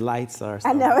really. The lights are so,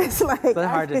 I know, it's like so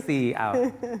hard to see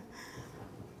out.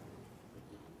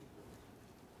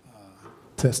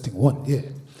 Testing one, yeah.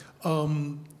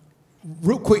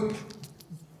 Real quick,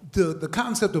 the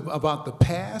concept about the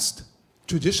past,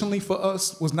 traditionally for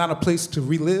us, was not a place to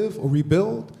relive or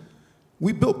rebuild.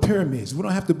 We built pyramids. We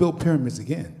don't have to build pyramids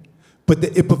again. But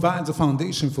it provides a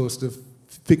foundation for us to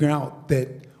figure out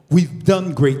that we've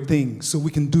done great things, so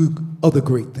we can do other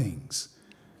great things.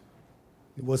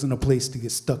 It wasn't a place to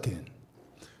get stuck in.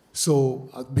 So,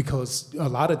 because a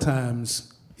lot of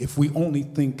times, if we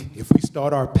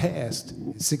start our past in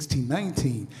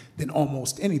 1619, then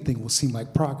almost anything will seem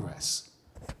like progress.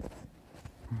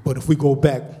 But if we go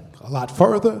back a lot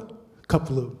further, a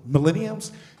couple of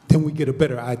millenniums, then we get a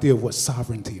better idea of what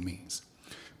sovereignty means.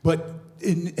 But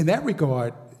in that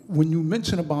regard, when you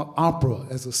mention about opera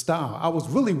as a style, I was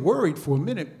really worried for a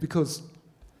minute because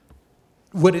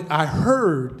what I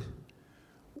heard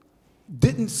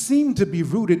didn't seem to be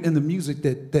rooted in the music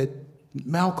that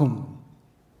Malcolm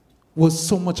was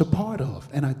so much a part of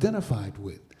and identified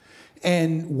with.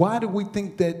 And why do we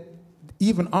think that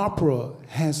even opera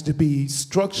has to be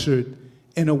structured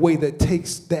in a way that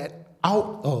takes that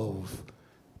out of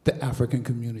the African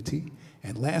community?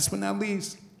 And last but not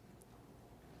least,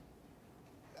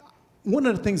 one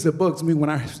of the things that bugs me when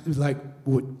I, like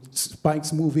with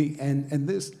Spike's movie and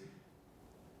this,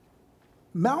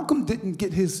 Malcolm didn't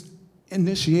get his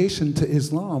initiation to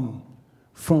Islam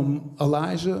from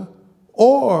Elijah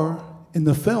or in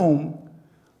the film,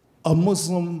 a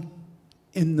Muslim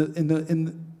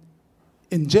in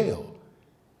jail.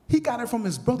 He got it from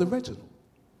his brother Reginald.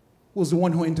 was the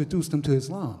one who introduced him to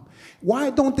Islam. Why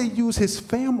don't they use his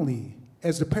family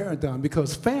as the paradigm?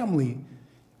 Because family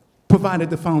provided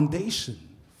the foundation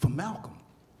for Malcolm.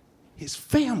 His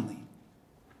family.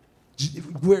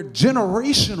 We're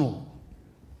generational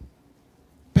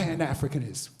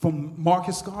Pan-Africanists from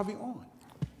Marcus Garvey on.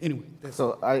 Anyway.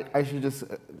 So I should just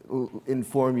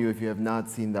inform you, if you have not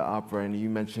seen the opera, and you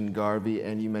mentioned Garvey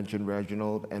and you mentioned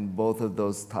Reginald, and both of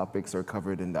those topics are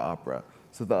covered in the opera.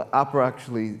 So the opera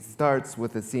actually starts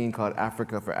with a scene called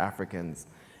Africa for Africans.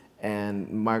 And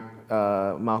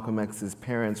Malcolm X's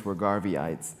parents were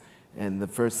Garveyites. And the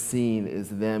first scene is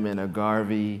them in a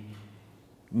Garvey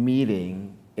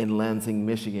meeting in Lansing,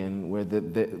 Michigan, where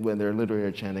they're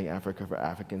literally chanting Africa for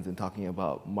Africans and talking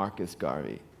about Marcus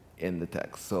Garvey in the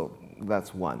text. So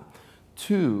that's one.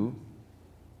 Two,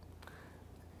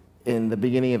 in the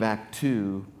beginning of Act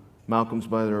 2, Malcolm's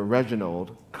brother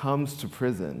Reginald comes to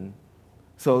prison.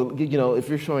 So, you know, if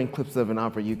you're showing clips of an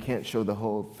opera, you can't show the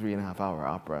whole 3.5-hour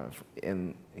opera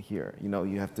in here. You know,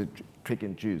 you have to pick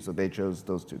and choose, so they chose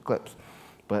those 2 clips.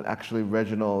 But actually,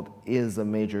 Reginald is a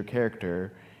major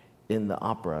character in the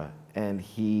opera, and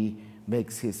he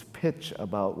makes his pitch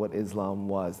about what Islam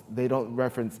was. They don't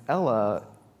reference Ella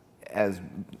as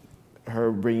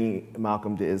her bringing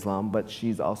Malcolm to Islam, but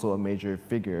she's also a major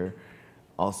figure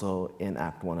also in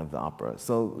Act 1 of the opera.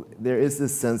 So there is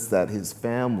this sense that his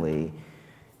family,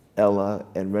 Ella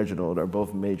and Reginald, are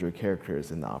both major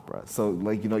characters in the opera. So,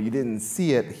 like, you know, you didn't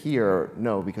see it here,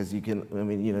 no, because you can, I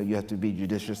mean, you know, you have to be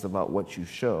judicious about what you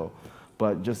show,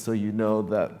 but just so you know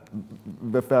that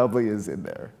the family is in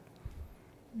there.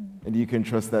 And you can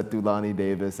trust that Thulani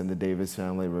Davis and the Davis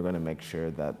family were going to make sure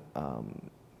that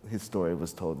his story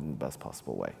was told in the best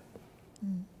possible way.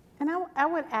 And I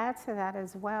would add to that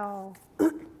as well.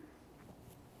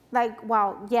 Like,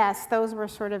 while, yes, those were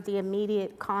sort of the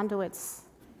immediate conduits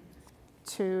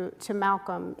to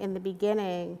Malcolm in the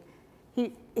beginning,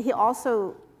 he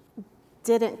also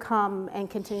didn't come and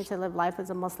continue to live life as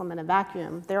a Muslim in a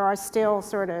vacuum. There are still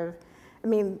sort of, I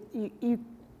mean,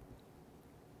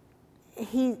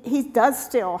 he does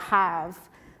still have,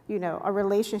 you know, a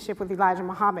relationship with Elijah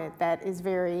Muhammad that is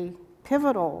very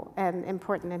pivotal and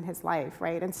important in his life,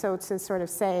 right? And so to sort of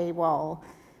say, well,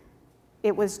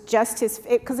 it was just his,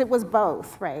 because it was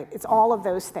both, right? It's all of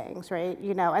those things, right?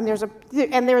 You know, and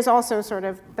there's also sort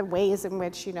of the ways in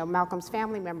which, you know, Malcolm's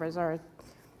family members are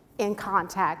in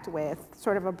contact with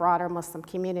sort of a broader Muslim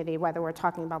community, whether we're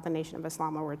talking about the Nation of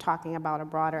Islam or we're talking about a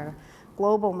broader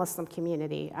global Muslim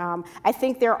community. I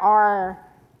think there are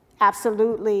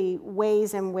absolutely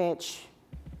ways in which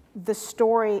the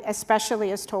story,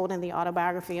 especially as told in the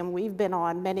autobiography, and we've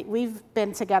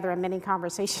been together in many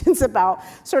conversations about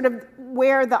sort of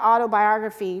where the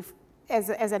autobiography as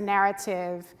a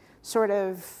narrative sort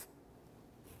of,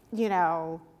 you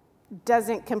know,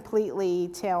 doesn't completely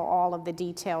tell all of the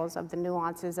details of the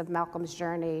nuances of Malcolm's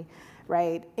journey,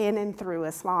 right, in and through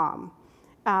Islam.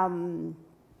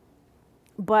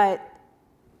 But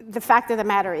the fact of the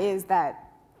matter is that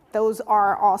those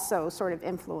are also sort of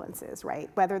influences, right?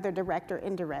 Whether they're direct or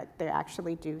indirect, they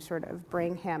actually do sort of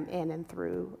bring him in and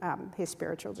through his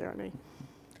spiritual journey.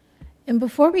 And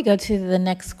before we go to the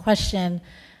next question,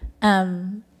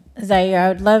 Zaheer, I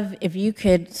would love if you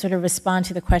could sort of respond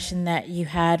to the question that you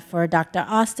had for Dr.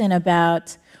 Auston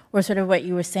about, or sort of what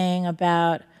you were saying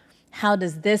about how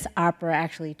does this opera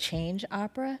actually change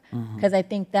opera? Because I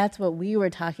think that's what we were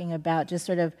talking about, just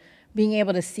sort of being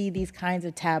able to see these kinds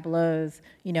of tableaus,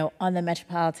 you know, on the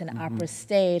Metropolitan Opera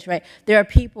stage, right? There are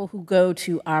people who go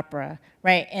to opera,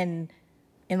 right? And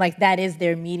like that is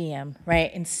their medium,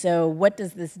 right? And so what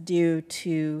does this do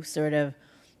to sort of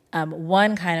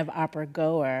one kind of opera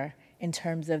goer in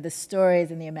terms of the stories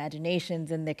and the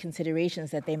imaginations and the considerations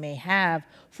that they may have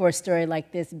for a story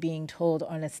like this being told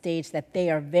on a stage that they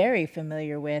are very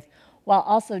familiar with, while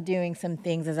also doing some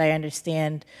things, as I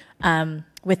understand,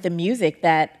 with the music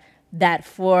that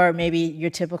for maybe your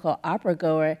typical opera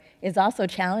goer is also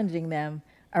challenging them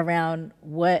around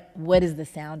what is the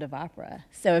sound of opera.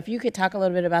 So if you could talk a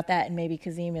little bit about that, and maybe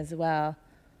Kazem as well.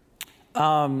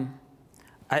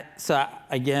 So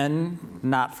again,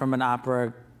 not from an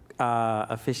opera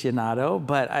aficionado,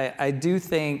 but I do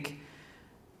think,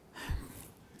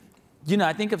 you know,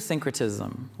 I think of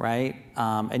syncretism, right?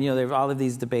 And, you know, there's all of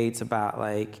these debates about,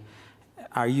 like,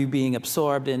 are you being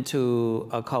absorbed into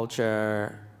a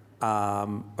culture,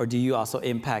 or do you also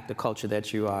impact the culture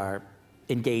that you are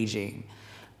engaging?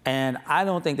 And I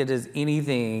don't think that there's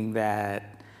anything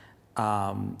that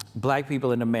Black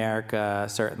people in America,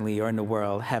 certainly, or in the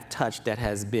world, have touched that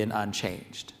has been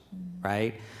unchanged,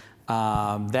 right?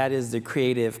 That is the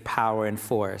creative power and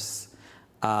force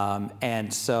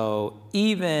And so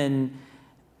even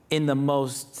in the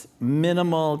most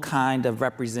minimal kind of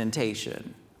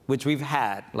representation, which we've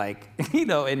had, like, you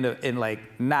know, in like,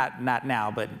 not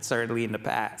now, but certainly in the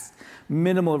past,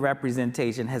 minimal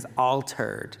representation has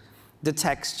altered the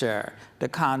texture, the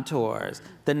contours,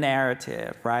 the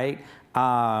narrative, right?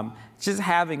 Just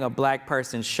having a black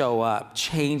person show up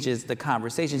changes the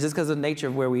conversation just because of the nature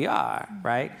of where we are,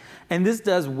 right? And this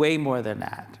does way more than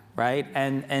that, right?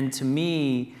 And to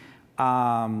me,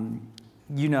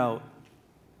 you know,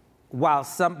 while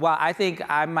I think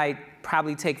I might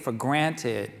probably take for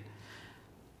granted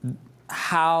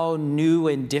how new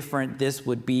and different this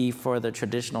would be for the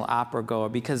traditional opera goer,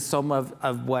 because some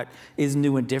of what is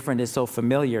new and different is so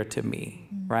familiar to me,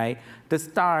 right? The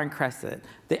star and crescent,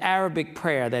 the Arabic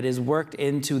prayer that is worked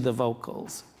into the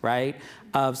vocals, right?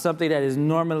 Of something that is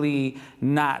normally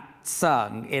not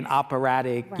sung in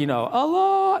operatic, you know,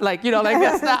 Allah, like, you know, like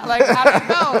that's not like how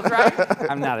that goes, right?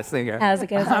 I'm not a singer. How's it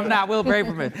going? I'm not Will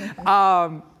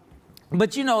Braverman.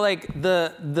 But you know, like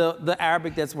the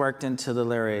Arabic that's worked into the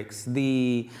lyrics,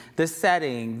 the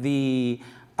setting, the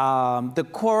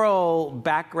choral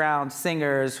background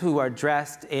singers who are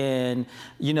dressed in,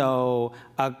 you know,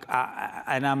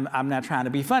 and I'm not trying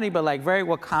to be funny, but like very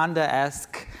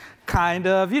Wakanda-esque kind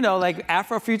of, you know, like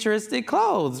Afrofuturistic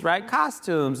clothes, right?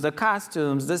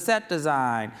 The set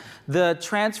design, the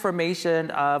transformation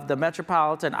of the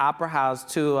Metropolitan Opera House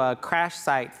to a crash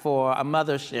site for a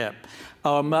mothership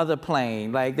or a mother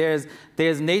plane. Like there's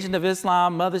Nation of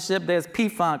Islam mothership, there's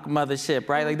P-Funk mothership,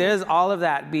 right? Like there's all of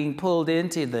that being pulled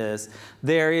into this.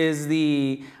 There is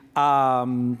the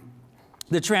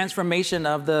transformation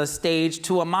of the stage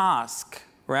to a mosque,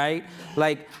 right?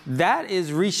 Like that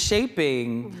is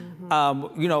reshaping,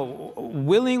 you know,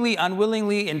 willingly,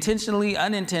 unwillingly, intentionally,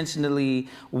 unintentionally,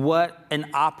 what an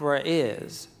opera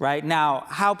is, right? Now,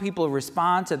 how people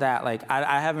respond to that, like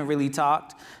I haven't really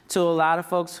talked to a lot of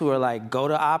folks who are like, go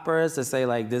to operas to say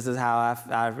like, this is how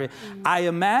I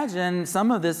imagine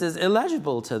some of this is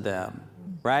illegible to them.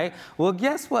 Right? Well,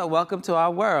 guess what? Welcome to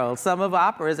our world. Some of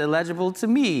opera is illegible to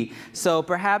me. So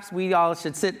perhaps we all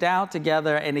should sit down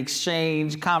together and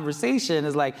exchange conversation.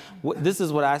 Is like, this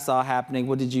is what I saw happening.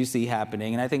 What did you see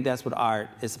happening? And I think that's what art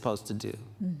is supposed to do.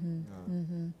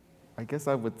 I guess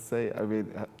I would say, I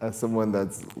mean, as someone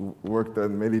that's worked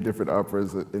on many different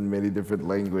operas in many different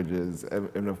languages,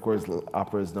 and of course,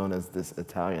 opera is known as this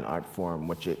Italian art form,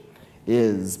 which it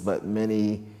is, but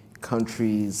many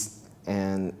countries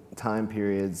and time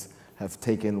periods have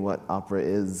taken what opera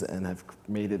is and have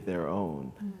made it their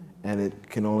own. And it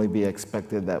can only be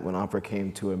expected that when opera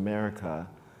came to America,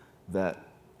 that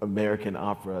American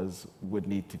operas would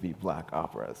need to be black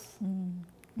operas.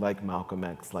 Like Malcolm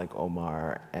X, like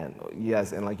Omar, and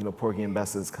yes, and like, you know, Porgy and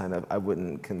Bess is kind of, I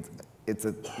wouldn't, it's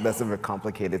a less of a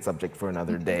complicated subject for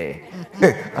another day.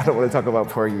 I don't want to talk about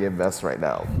Porgy and Bess right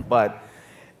now, but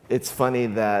it's funny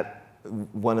that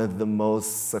one of the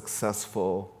most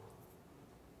successful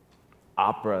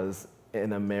operas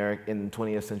in America, in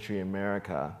 20th century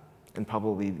America, and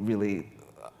probably really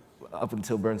up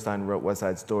until Bernstein wrote West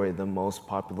Side Story, the most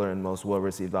popular and most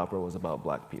well-received opera was about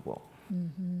black people.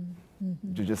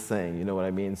 Just saying, you know what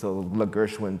I mean? So La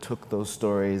Gershwin took those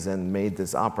stories and made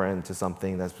this opera into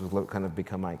something that's kind of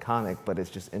become iconic, but it's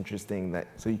just interesting that,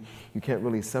 so you can't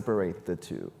really separate the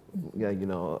two. Yeah, you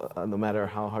know, no matter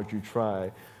how hard you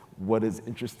try, what is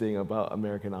interesting about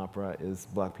American opera is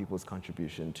black people's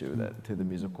contribution to that, to the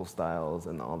musical styles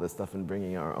and all this stuff, and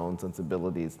bringing our own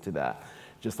sensibilities to that.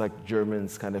 Just like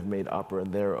Germans kind of made opera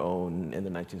their own in the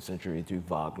 19th century through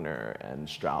Wagner and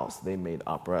Strauss. They made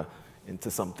opera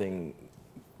into something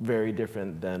very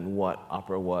different than what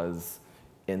opera was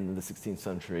in the 16th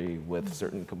century with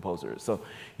certain composers. So,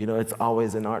 you know, it's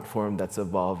always an art form that's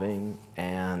evolving,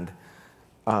 and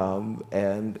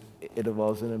it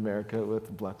evolves in America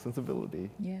with black sensibility.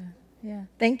 Yeah, yeah.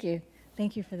 Thank you.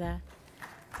 Thank you for that.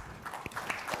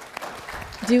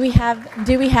 Do we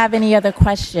have any other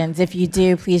questions? If you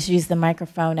do, please use the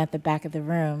microphone at the back of the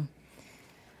room.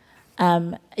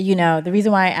 You know, the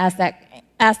reason why I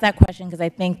asked that question, because I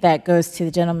think that goes to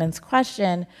the gentleman's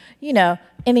question. You know,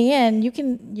 in the end,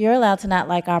 you're allowed to not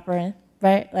like opera,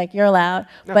 right? Like, you're allowed.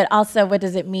 Yeah. But also, what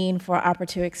does it mean for opera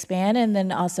to expand? And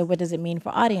then also, what does it mean for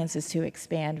audiences to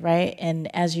expand, right?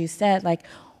 And as you said, like,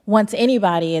 once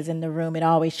anybody is in the room, it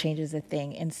always changes a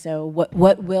thing. And so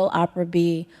what will opera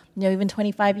be, you know, even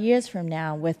 25 years from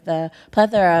now, with the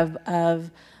plethora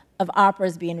of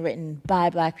operas being written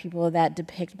by black people that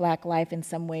depict black life in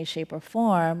some way, shape, or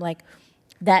form, like,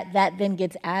 that then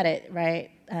gets added,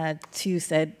 right? two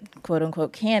said, quote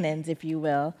unquote, canons, if you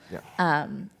will. Yeah.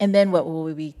 And then what will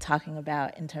we be talking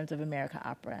about in terms of American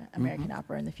opera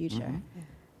in the future?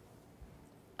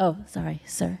 Oh, sorry,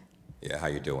 sir. Yeah, how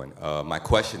you doing? My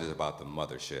question is about the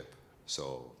mothership.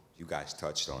 So you guys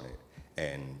touched on it,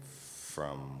 and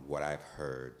from what I've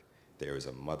heard, there is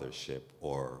a mothership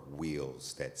or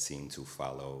wheels that seem to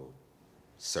follow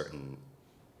certain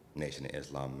Nation of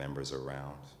Islam members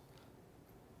around.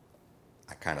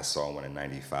 I kind of saw one in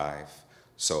 '95.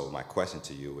 So my question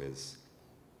to you is,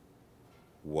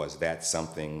 was that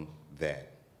something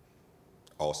that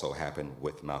also happened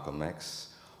with Malcolm X,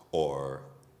 or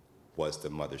was the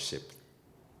mothership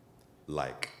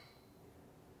like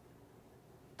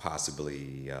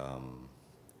possibly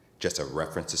just a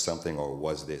reference to something, or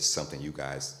was this something you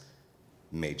guys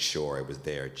made sure it was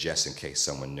there just in case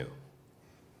someone knew?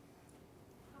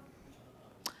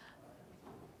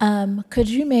 Could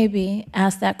you maybe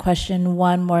ask that question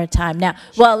one more time? Now,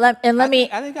 well, let me.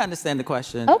 I think I understand the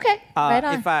question. Okay, right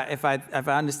on. If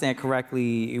I understand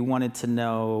correctly, you wanted to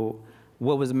know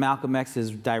what was Malcolm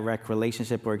X's direct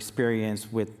relationship or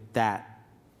experience with that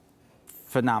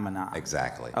phenomenon.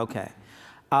 Exactly. Okay.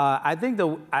 I think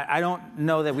I don't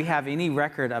know that we have any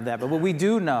record of that, but what we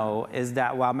do know is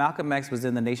that while Malcolm X was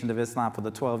in the Nation of Islam for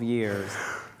the 12 years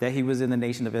that he was in the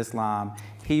Nation of Islam,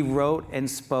 he wrote and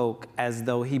spoke as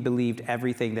though he believed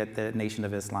everything that the Nation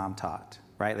of Islam taught,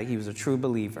 right? Like he was a true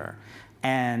believer.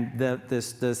 And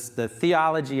the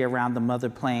theology around the mother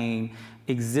plane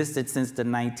existed since the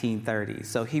 1930s.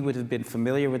 So he would have been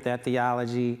familiar with that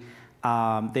theology.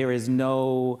 There is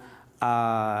no,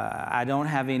 I don't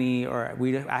have any, or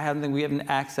we haven't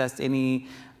accessed any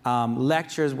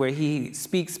lectures where he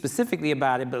speaks specifically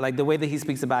about it, but like the way that he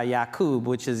speaks about Yaqub,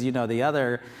 which is, you know, the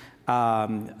other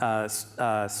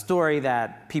story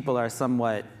that people are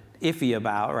somewhat iffy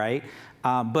about, right?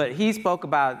 But he spoke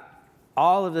about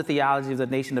all of the theology of the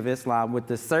Nation of Islam with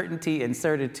the certainty and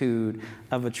certitude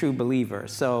of a true believer.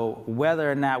 So whether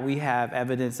or not we have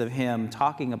evidence of him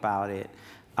talking about it,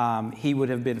 he would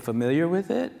have been familiar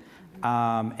with it,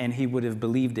 and he would have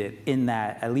believed it in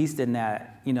that, at least in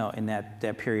that, you know, in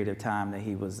that period of time that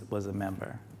he was a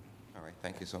member. All right,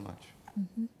 thank you so much.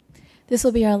 Mm-hmm. This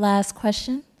will be our last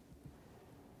question.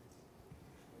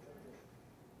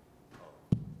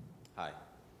 Hi.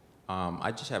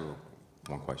 I just have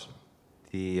one question.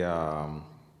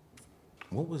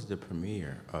 What was the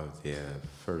premiere of the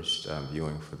first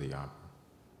viewing for the opera?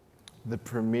 The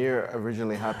premiere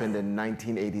originally happened in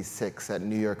 1986 at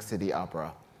New York City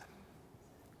Opera.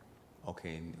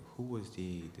 Okay, and who was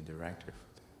the director for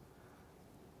that?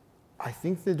 I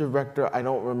think the director, I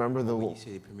don't remember the... You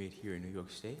said it premiered here in New York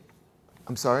State?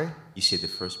 I'm sorry? You said the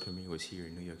first premiere was here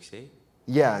in New York State?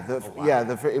 Yeah,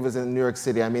 it was in New York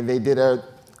City. I mean, they did a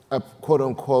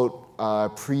quote-unquote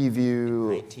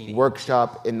preview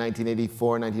workshop in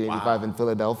 1984, 1985 in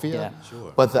Philadelphia. Yeah,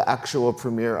 sure. But the actual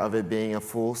premiere of it being a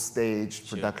full stage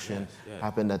production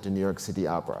happened at the New York City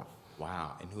Opera.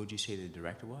 Wow, and who did you say the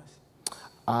director was?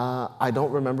 I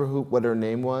don't remember what her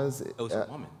name was. It was a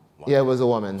woman? Wow. Yeah, it was a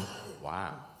woman.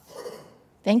 Wow.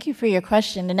 Thank you for your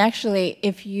question. And actually,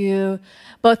 if you,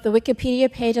 both the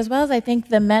Wikipedia page as well as I think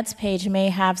the Met's page may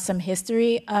have some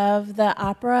history of the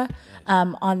opera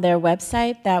on their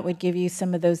website that would give you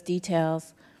some of those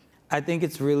details. I think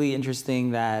it's really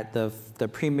interesting that the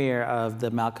premiere of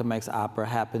the Malcolm X opera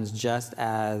happens just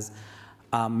as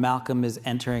Malcolm is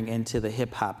entering into the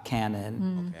hip-hop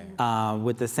canon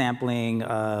with the sampling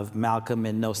of Malcolm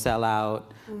in No Sellout,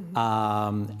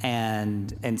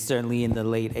 and certainly in the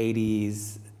late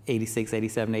 80s, 86,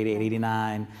 87, 88,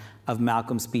 89, of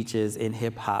Malcolm's speeches in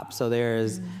hip-hop. So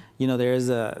there's, you know,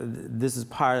 this is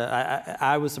part of,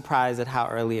 I was surprised at how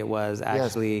early it was,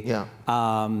 actually. Yes.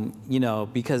 Yeah. You know,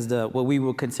 because what we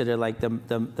would consider like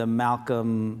the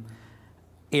Malcolm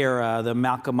era, the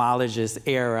Malcolmologist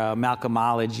era,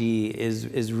 Malcolmology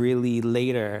is really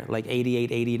later, like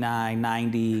 88, 89,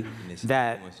 90,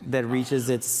 that reaches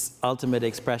its ultimate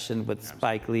expression with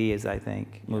Spike Lee's, I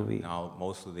think, movie. Now,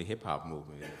 most of the hip-hop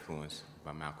movement is influenced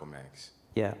by Malcolm X.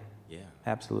 Yeah. Yeah.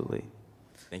 Absolutely.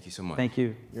 Thank you so much. Thank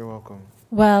you. You're welcome.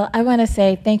 Well, I want to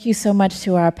say thank you so much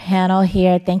to our panel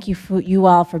here. Thank you for you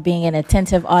all for being an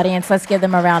attentive audience. Let's give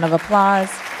them a round of applause.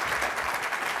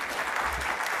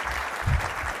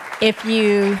 If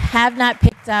you have not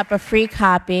picked up a free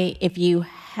copy,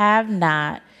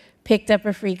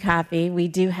 we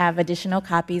do have additional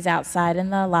copies outside in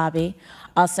the lobby.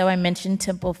 Also, I mentioned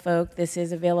Temple Folk. This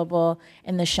is available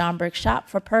in the Schomburg shop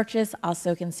for purchase.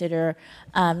 Also consider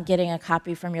getting a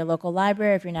copy from your local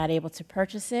library if you're not able to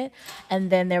purchase it.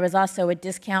 And then there was also a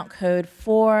discount code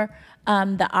for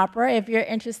the opera if you're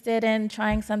interested in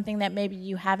trying something that maybe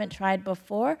you haven't tried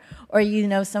before, or you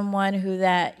know someone who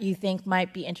that you think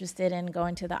might be interested in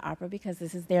going to the opera because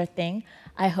this is their thing.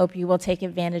 I hope you will take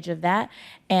advantage of that.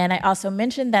 And I also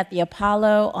mentioned that the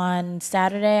Apollo on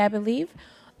Saturday, I believe,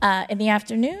 in the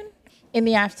afternoon. In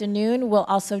the afternoon, we'll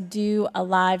also do a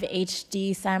live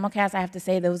HD simulcast. I have to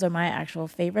say those are my actual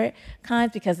favorite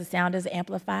kinds because the sound is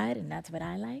amplified, and that's what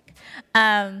I like.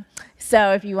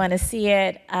 So if you want to see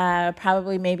it,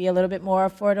 probably maybe a little bit more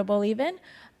affordable even,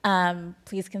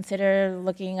 please consider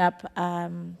looking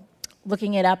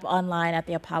it up online at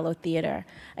the Apollo Theater.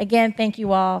 Again, thank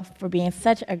you all for being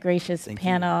such a gracious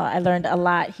panel. I learned a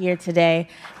lot here today,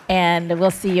 and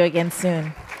we'll see you again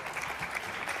soon.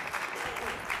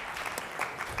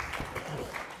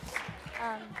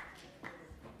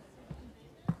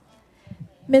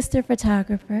 Mr.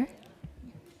 Photographer.